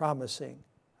very promising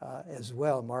as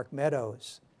well, Mark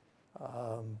Meadows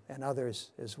and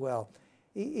others as well.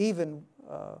 Even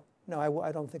no,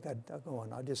 I don't think I'll go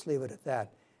on. I'll just leave it at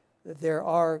that. There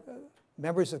are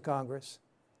members of Congress,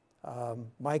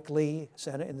 Mike Lee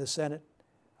in the Senate,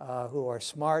 who are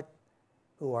smart,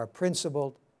 who are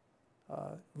principled,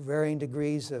 varying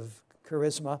degrees of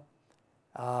charisma.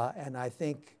 And I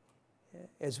think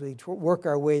as we work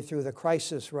our way through the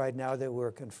crisis right now that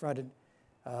we're confronted,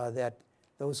 that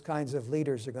those kinds of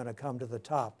leaders are going to come to the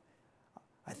top.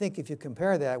 I think if you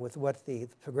compare that with what the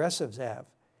progressives have,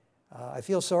 I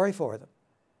feel sorry for them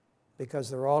because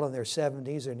they're all in their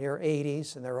 70s or near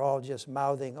 80s, and they're all just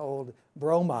mouthing old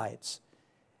bromides.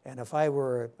 And if I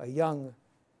were a young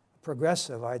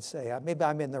progressive, I'd say, maybe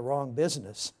I'm in the wrong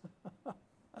business.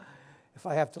 If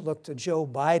I have to look to Joe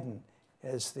Biden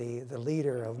as the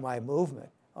leader of my movement,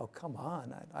 oh, come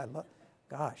on.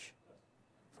 Gosh,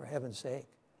 for heaven's sake.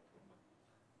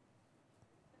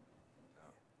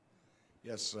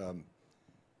 Yes,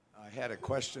 I had a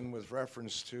question with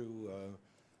reference to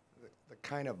the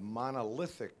kind of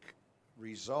monolithic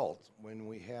result when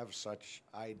we have such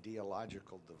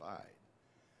ideological divide.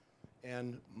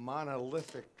 And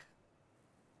monolithic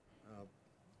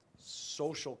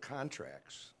social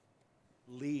contracts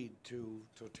lead to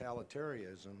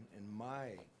totalitarianism in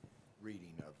my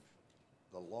reading of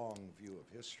the long view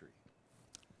of history.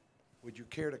 Would you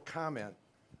care to comment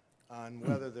on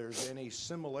whether there's any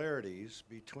similarities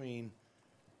between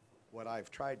what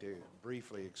I've tried to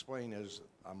briefly explain as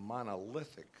a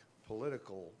monolithic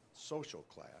political social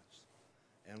class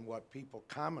and what people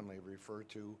commonly refer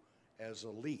to as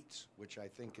elites, which I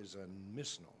think is a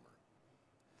misnomer?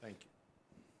 Thank you.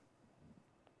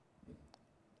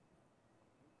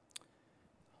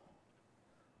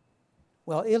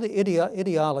 Well,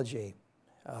 ideology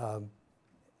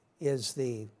is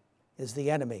the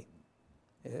enemy,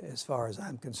 as far as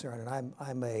I'm concerned. And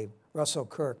I'm a Russell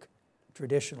Kirk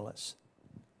traditionalist,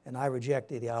 and I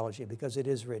reject ideology because it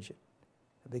is rigid,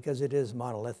 because it is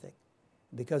monolithic,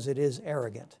 because it is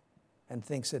arrogant and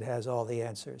thinks it has all the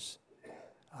answers.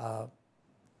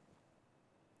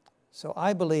 So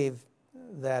I believe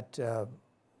that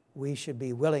we should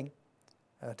be willing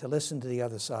to listen to the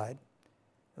other side.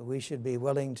 We should be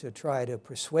willing to try to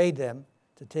persuade them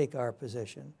to take our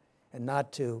position and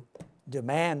not to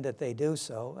demand that they do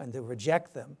so and to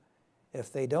reject them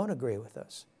if they don't agree with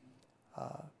us.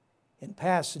 In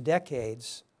past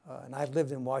decades, and I've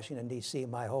lived in Washington, D.C.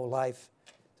 my whole life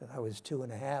since I was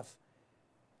 2.5,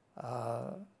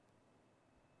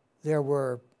 there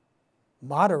were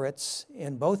moderates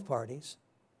in both parties,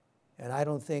 and I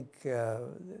don't think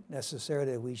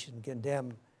necessarily we should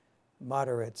condemn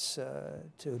moderates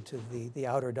to the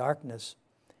outer darkness,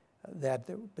 that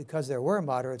because there were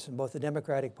moderates in both the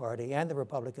Democratic Party and the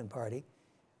Republican Party,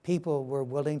 people were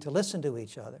willing to listen to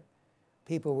each other.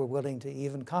 People were willing to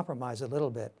even compromise a little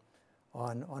bit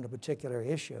on a particular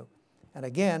issue. And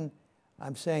again,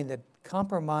 I'm saying that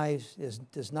compromise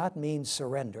does not mean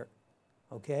surrender,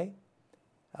 okay?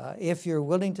 If you're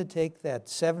willing to take that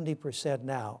 70%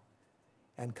 now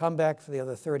and come back for the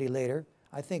other 30 later,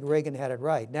 I think Reagan had it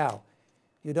right. Now,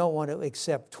 you don't want to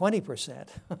accept 20%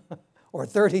 or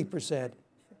 30%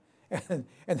 and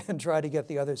then try to get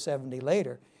the other 70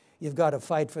 later. You've got to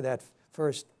fight for that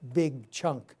first big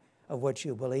chunk of what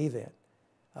you believe in.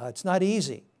 It's not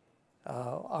easy.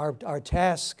 Our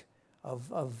task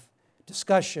of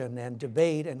discussion and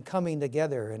debate and coming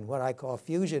together in what I call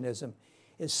fusionism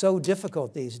is so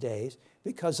difficult these days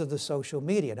because of the social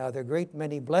media. Now, there are a great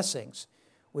many blessings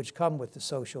which come with the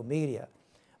social media,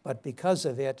 but because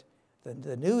of it,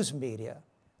 the news media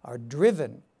are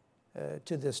driven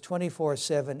to this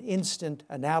 24/7 instant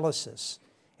analysis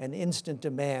and instant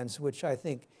demands, which I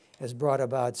think has brought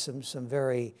about some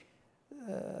very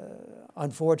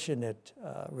unfortunate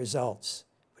results,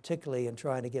 particularly in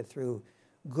trying to get through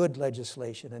good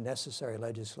legislation and necessary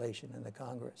legislation in the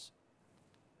Congress.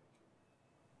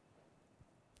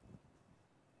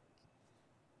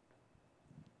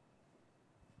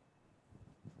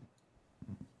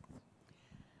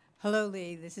 Hello,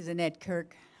 Lee. This is Annette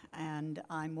Kirk, and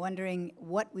I'm wondering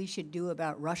what we should do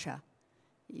about Russia.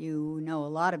 You know a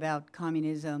lot about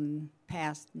communism,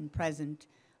 past and present.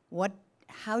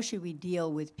 How should we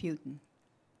deal with Putin?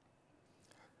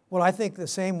 Well, I think the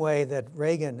same way that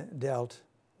Reagan dealt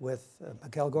with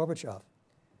Mikhail Gorbachev.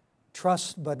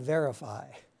 Trust but verify.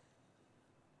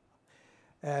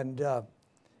 And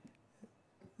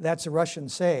that's a Russian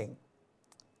saying.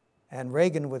 And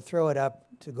Reagan would throw it up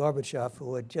to Gorbachev, who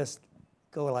would just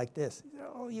go like this.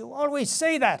 Oh, you always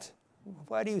say that.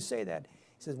 Why do you say that?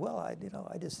 He says, well,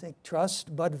 I just think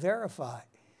trust but verify.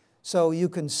 So you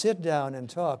can sit down and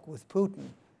talk with Putin,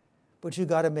 but you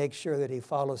got to make sure that he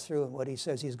follows through in what he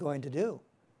says he's going to do.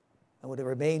 and it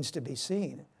remains to be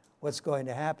seen what's going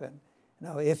to happen.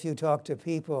 Now, if you talk to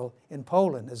people in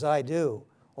Poland, as I do,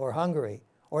 or Hungary,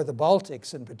 or the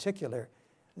Baltics in particular,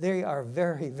 they are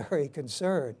very, very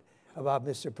concerned about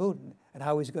Mr. Putin and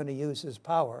how he's going to use his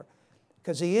power,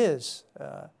 because he is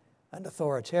an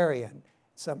authoritarian in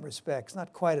some respects,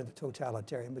 not quite a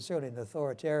totalitarian, but certainly an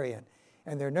authoritarian,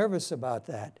 and they're nervous about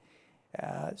that.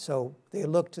 So they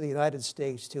look to the United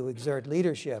States to exert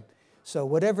leadership. So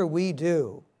whatever we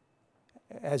do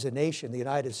as a nation, the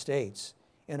United States,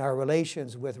 in our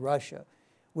relations with Russia,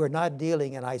 we're not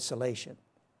dealing in isolation.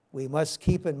 We must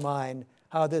keep in mind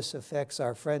how this affects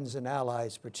our friends and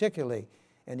allies, particularly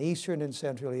in Eastern and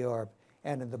Central Europe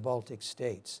and in the Baltic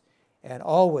states. And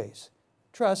always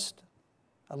trust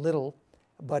a little,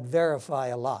 but verify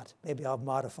a lot. Maybe I'll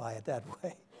modify it that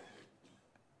way.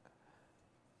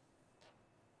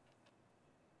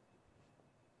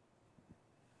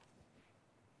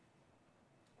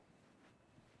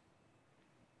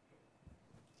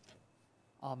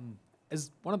 As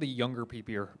one of the younger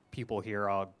people here,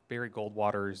 Barry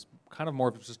Goldwater is kind of more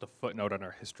of just a footnote in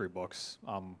our history books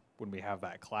when we have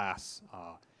that class.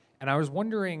 And I was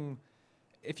wondering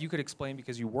if you could explain,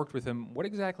 because you worked with him, what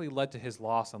exactly led to his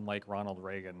loss, unlike Ronald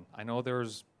Reagan? I know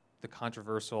there's the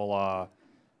controversial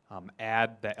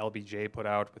ad that LBJ put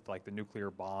out with like the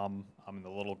nuclear bomb and the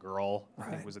little girl. Right.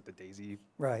 I think, was it the Daisy?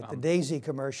 Right, the Daisy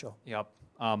commercial. Yep.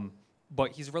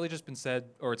 But he's really just been said,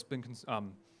 or it's been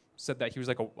said that he was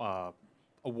like a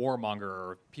warmonger,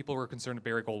 or people were concerned that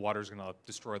Barry Goldwater is going to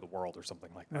destroy the world or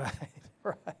something like that.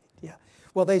 Right, right, yeah.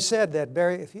 Well, they said that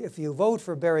if you vote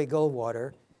for Barry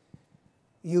Goldwater,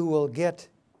 you will get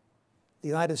the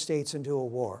United States into a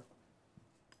war.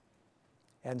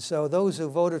 And so those who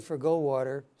voted for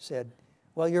Goldwater said,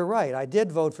 well, you're right, I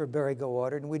did vote for Barry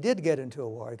Goldwater, and we did get into a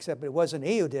war, except it wasn't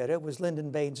he who did it, it was Lyndon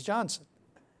Baines Johnson.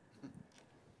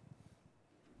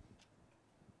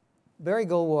 Barry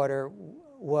Goldwater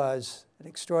was an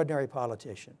extraordinary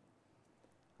politician.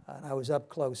 And I was up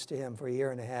close to him for a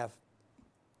year and a half.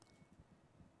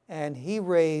 And he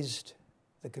raised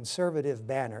the conservative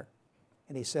banner,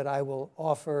 and he said, I will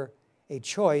offer a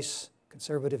choice,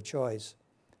 conservative choice,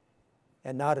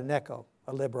 and not an echo,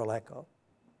 a liberal echo.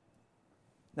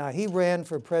 Now, he ran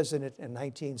for president in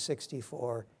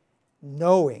 1964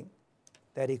 knowing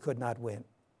that he could not win,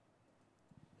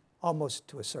 almost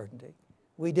to a certainty.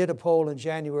 We did a poll in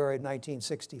January of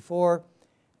 1964,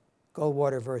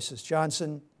 Goldwater versus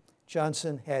Johnson.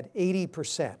 Johnson had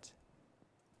 80%,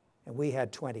 and we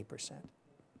had 20%.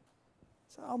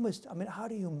 It's almost, I mean, how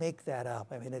do you make that up?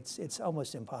 I mean, it's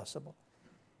almost impossible.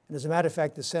 And as a matter of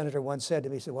fact, the senator once said to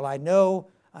me, he said, well, I know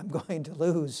I'm going to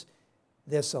lose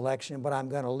this election, but I'm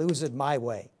going to lose it my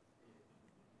way.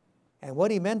 And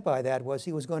what he meant by that was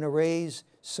he was going to raise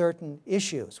certain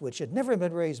issues which had never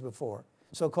been raised before,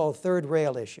 so-called third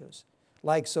rail issues,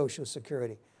 like Social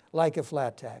Security, like a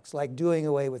flat tax, like doing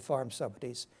away with farm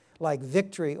subsidies, like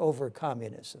victory over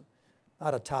communism.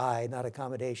 Not a tie, not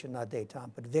accommodation, not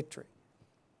détente, but victory.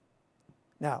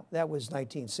 Now, that was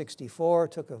 1964,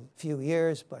 took a few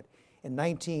years, but in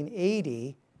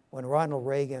 1980, when Ronald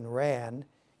Reagan ran,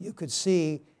 you could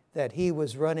see that he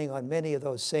was running on many of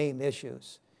those same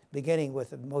issues, beginning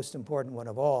with the most important one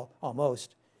of all,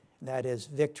 almost, and that is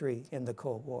victory in the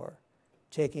Cold War,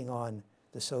 taking on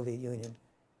the Soviet Union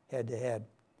head-to-head.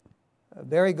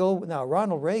 Now,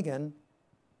 Ronald Reagan,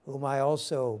 whom I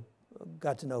also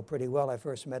got to know pretty well, I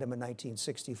first met him in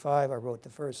 1965. I wrote the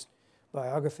first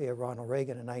biography of Ronald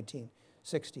Reagan in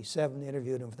 1967,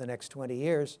 interviewed him for the next 20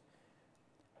 years.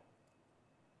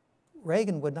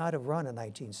 Reagan would not have run in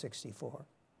 1964.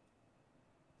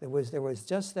 There was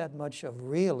just that much of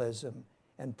realism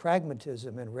and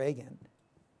pragmatism in Reagan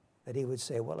that he would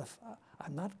say, well, if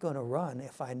I'm not going to run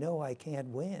if I know I can't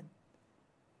win.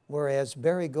 Whereas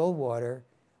Barry Goldwater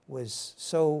was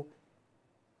so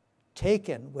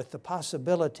taken with the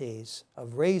possibilities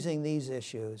of raising these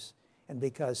issues, and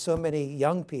because so many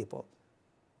young people,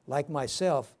 like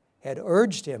myself, had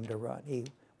urged him to run, he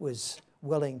was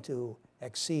willing to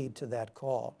accede to that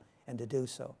call and to do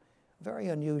so. Very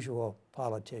unusual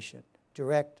politician,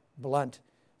 direct, blunt,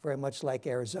 very much like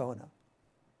Arizona.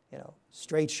 You know,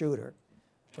 straight shooter,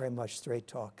 very much straight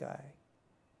talk guy.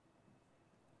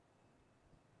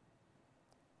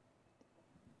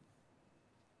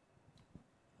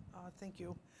 Thank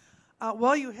you.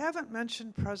 Well, you haven't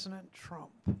mentioned President Trump.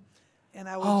 And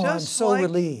I would I'm just so like,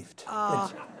 relieved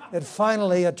that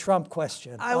finally a Trump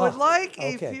question. I would like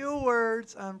a okay. few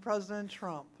words on President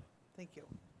Trump. Thank you.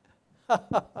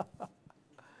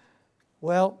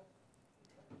 Well,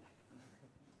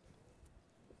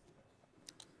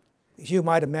 as you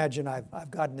might imagine, I've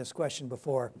gotten this question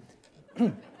before.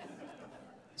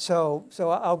 So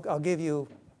I'll give you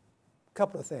a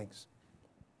couple of things.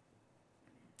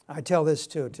 I tell this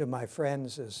to my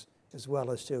friends as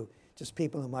well as to just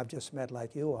people whom I've just met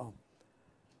like you all.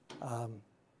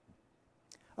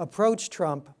 Approach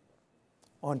Trump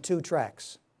on two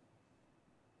tracks.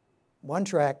 One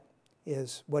track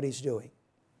is what he's doing,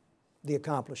 the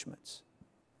accomplishments.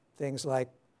 Things like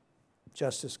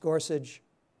Justice Gorsuch,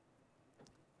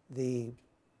 the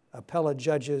appellate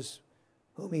judges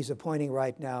whom he's appointing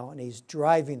right now, and he's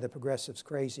driving the progressives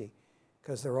crazy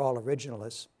because they're all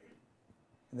originalists,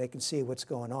 and they can see what's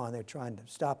going on. They're trying to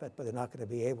stop it, but they're not going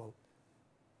to be able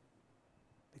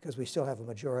because we still have a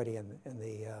majority in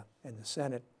the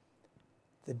Senate.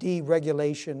 The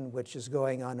deregulation, which is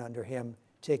going on under him,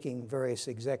 taking various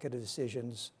executive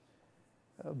decisions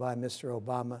by Mr.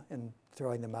 Obama and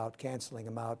throwing them out, canceling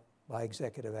them out by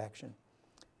executive action.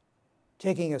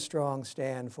 Taking a strong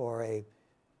stand for a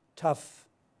tough,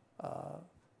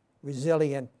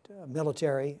 resilient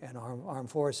military and armed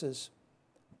forces.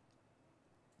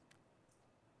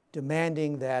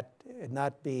 Demanding that it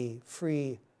not be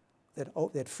free,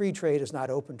 that free trade is not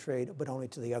open trade, but only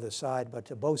to the other side, but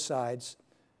to both sides.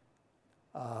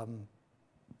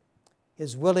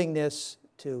 His willingness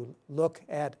to look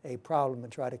at a problem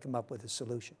and try to come up with a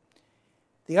solution.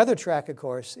 The other track, of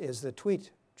course, is the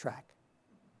tweet track.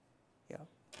 Yeah.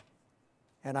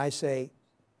 And I say,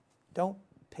 don't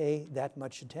pay that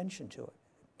much attention to it.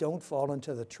 Don't fall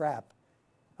into the trap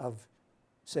of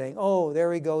saying, oh,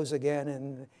 there he goes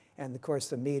again, and of course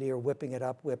the media are whipping it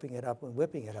up, and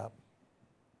whipping it up.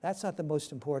 That's not the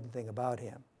most important thing about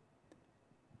him.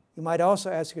 You might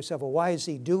also ask yourself, well, why is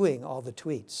he doing all the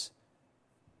tweets?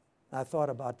 I thought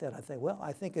about that. I think, well,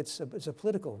 I think it's a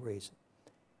political reason.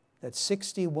 That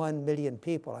 61 million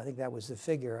people, I think that was the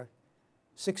figure,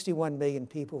 61 million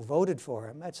people voted for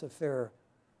him. That's a fair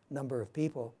number of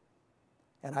people.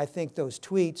 And I think those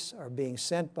tweets are being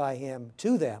sent by him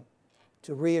to them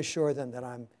to reassure them that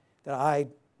I,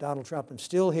 Donald Trump, am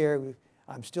still here.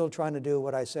 I'm still trying to do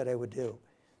what I said I would do.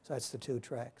 So that's the two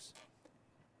tracks.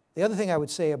 The other thing I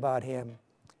would say about him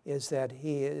is that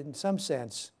he, in some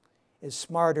sense, is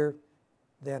smarter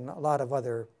than a lot of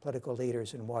other political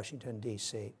leaders in Washington,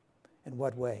 D.C. In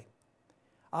what way?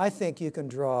 I think you can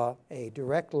draw a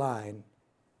direct line,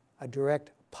 a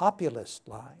direct populist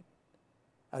line,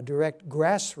 a direct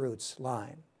grassroots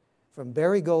line from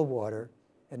Barry Goldwater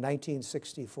in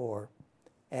 1964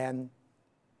 and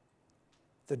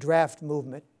the draft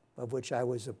movement, of which I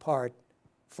was a part,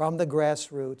 from the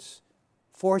grassroots,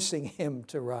 forcing him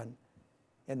to run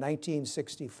in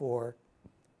 1964,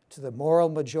 to the moral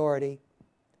majority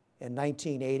in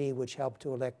 1980, which helped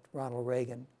to elect Ronald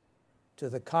Reagan, to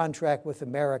the contract with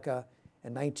America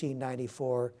in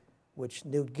 1994, which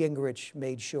Newt Gingrich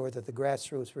made sure that the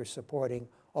grassroots were supporting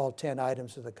all 10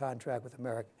 items of the contract with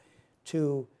America,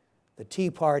 to the Tea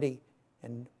Party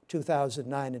in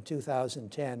 2009 and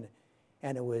 2010,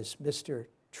 and it was Mr.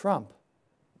 Trump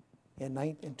in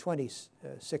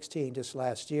 2016, just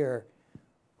last year,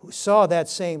 who saw that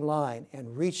same line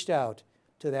and reached out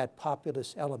to that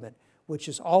populist element, which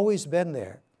has always been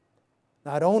there,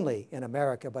 not only in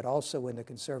America, but also in the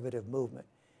conservative movement.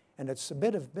 And it's a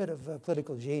bit of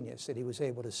political genius that he was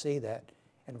able to see that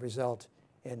and result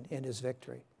in his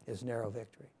victory, his narrow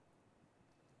victory.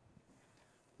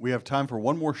 We have time for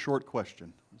one more short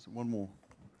question. One more.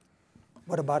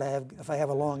 What about if I have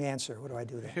a long answer? What do I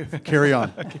do then? Carry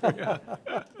on.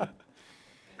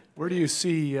 Where do you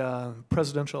see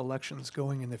presidential elections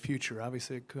going in the future?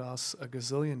 Obviously, it costs $1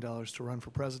 gazillion to run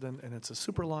for president, and it's a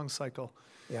super long cycle.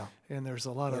 Yeah. And there's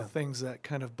a lot of things that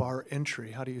kind of bar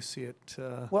entry. How do you see it?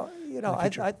 Well, you know, I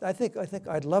think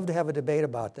I'd love to have a debate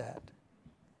about that.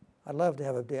 I'd love to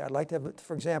have a debate. I'd like to have,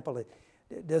 for example,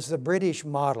 does the British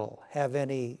model have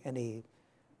any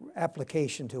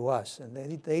application to us?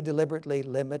 And they deliberately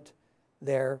limit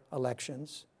their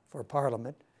elections for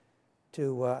Parliament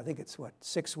to, I think it's what,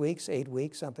 6 weeks, 8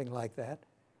 weeks, something like that.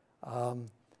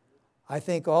 I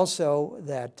think also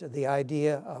that the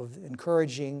idea of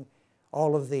encouraging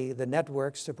all of the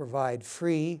networks to provide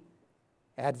free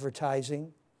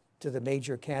advertising to the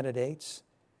major candidates.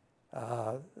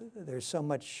 There's so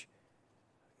much,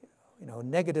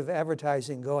 negative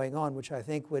advertising going on, which I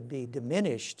think would be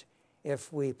diminished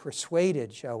if we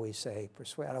persuaded, shall we say,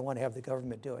 I don't want to have the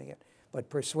government doing it, but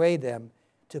persuade them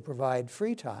to provide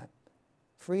free time,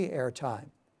 free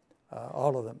airtime,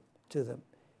 all of them, to them.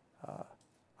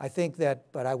 I think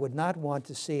that, but I would not want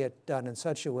to see it done in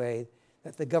such a way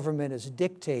that the government is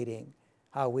dictating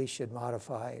how we should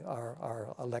modify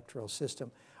our electoral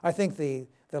system. I think the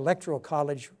Electoral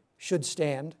College should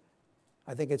stand.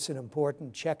 I think it's an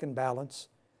important check and balance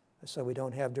so we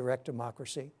don't have direct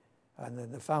democracy.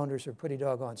 And the founders are pretty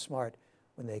doggone smart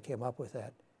when they came up with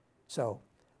that. So,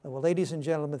 well, ladies and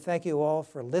gentlemen, thank you all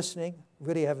for listening.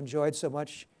 Really have enjoyed so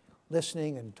much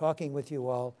listening and talking with you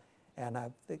all. And I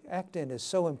think Acton is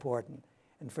so important.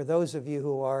 And for those of you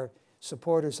who are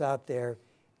supporters out there,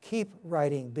 keep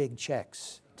writing big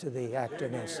checks to the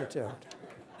Acton Institute.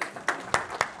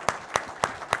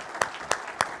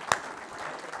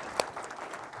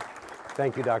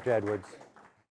 Thank you, Dr. Edwards.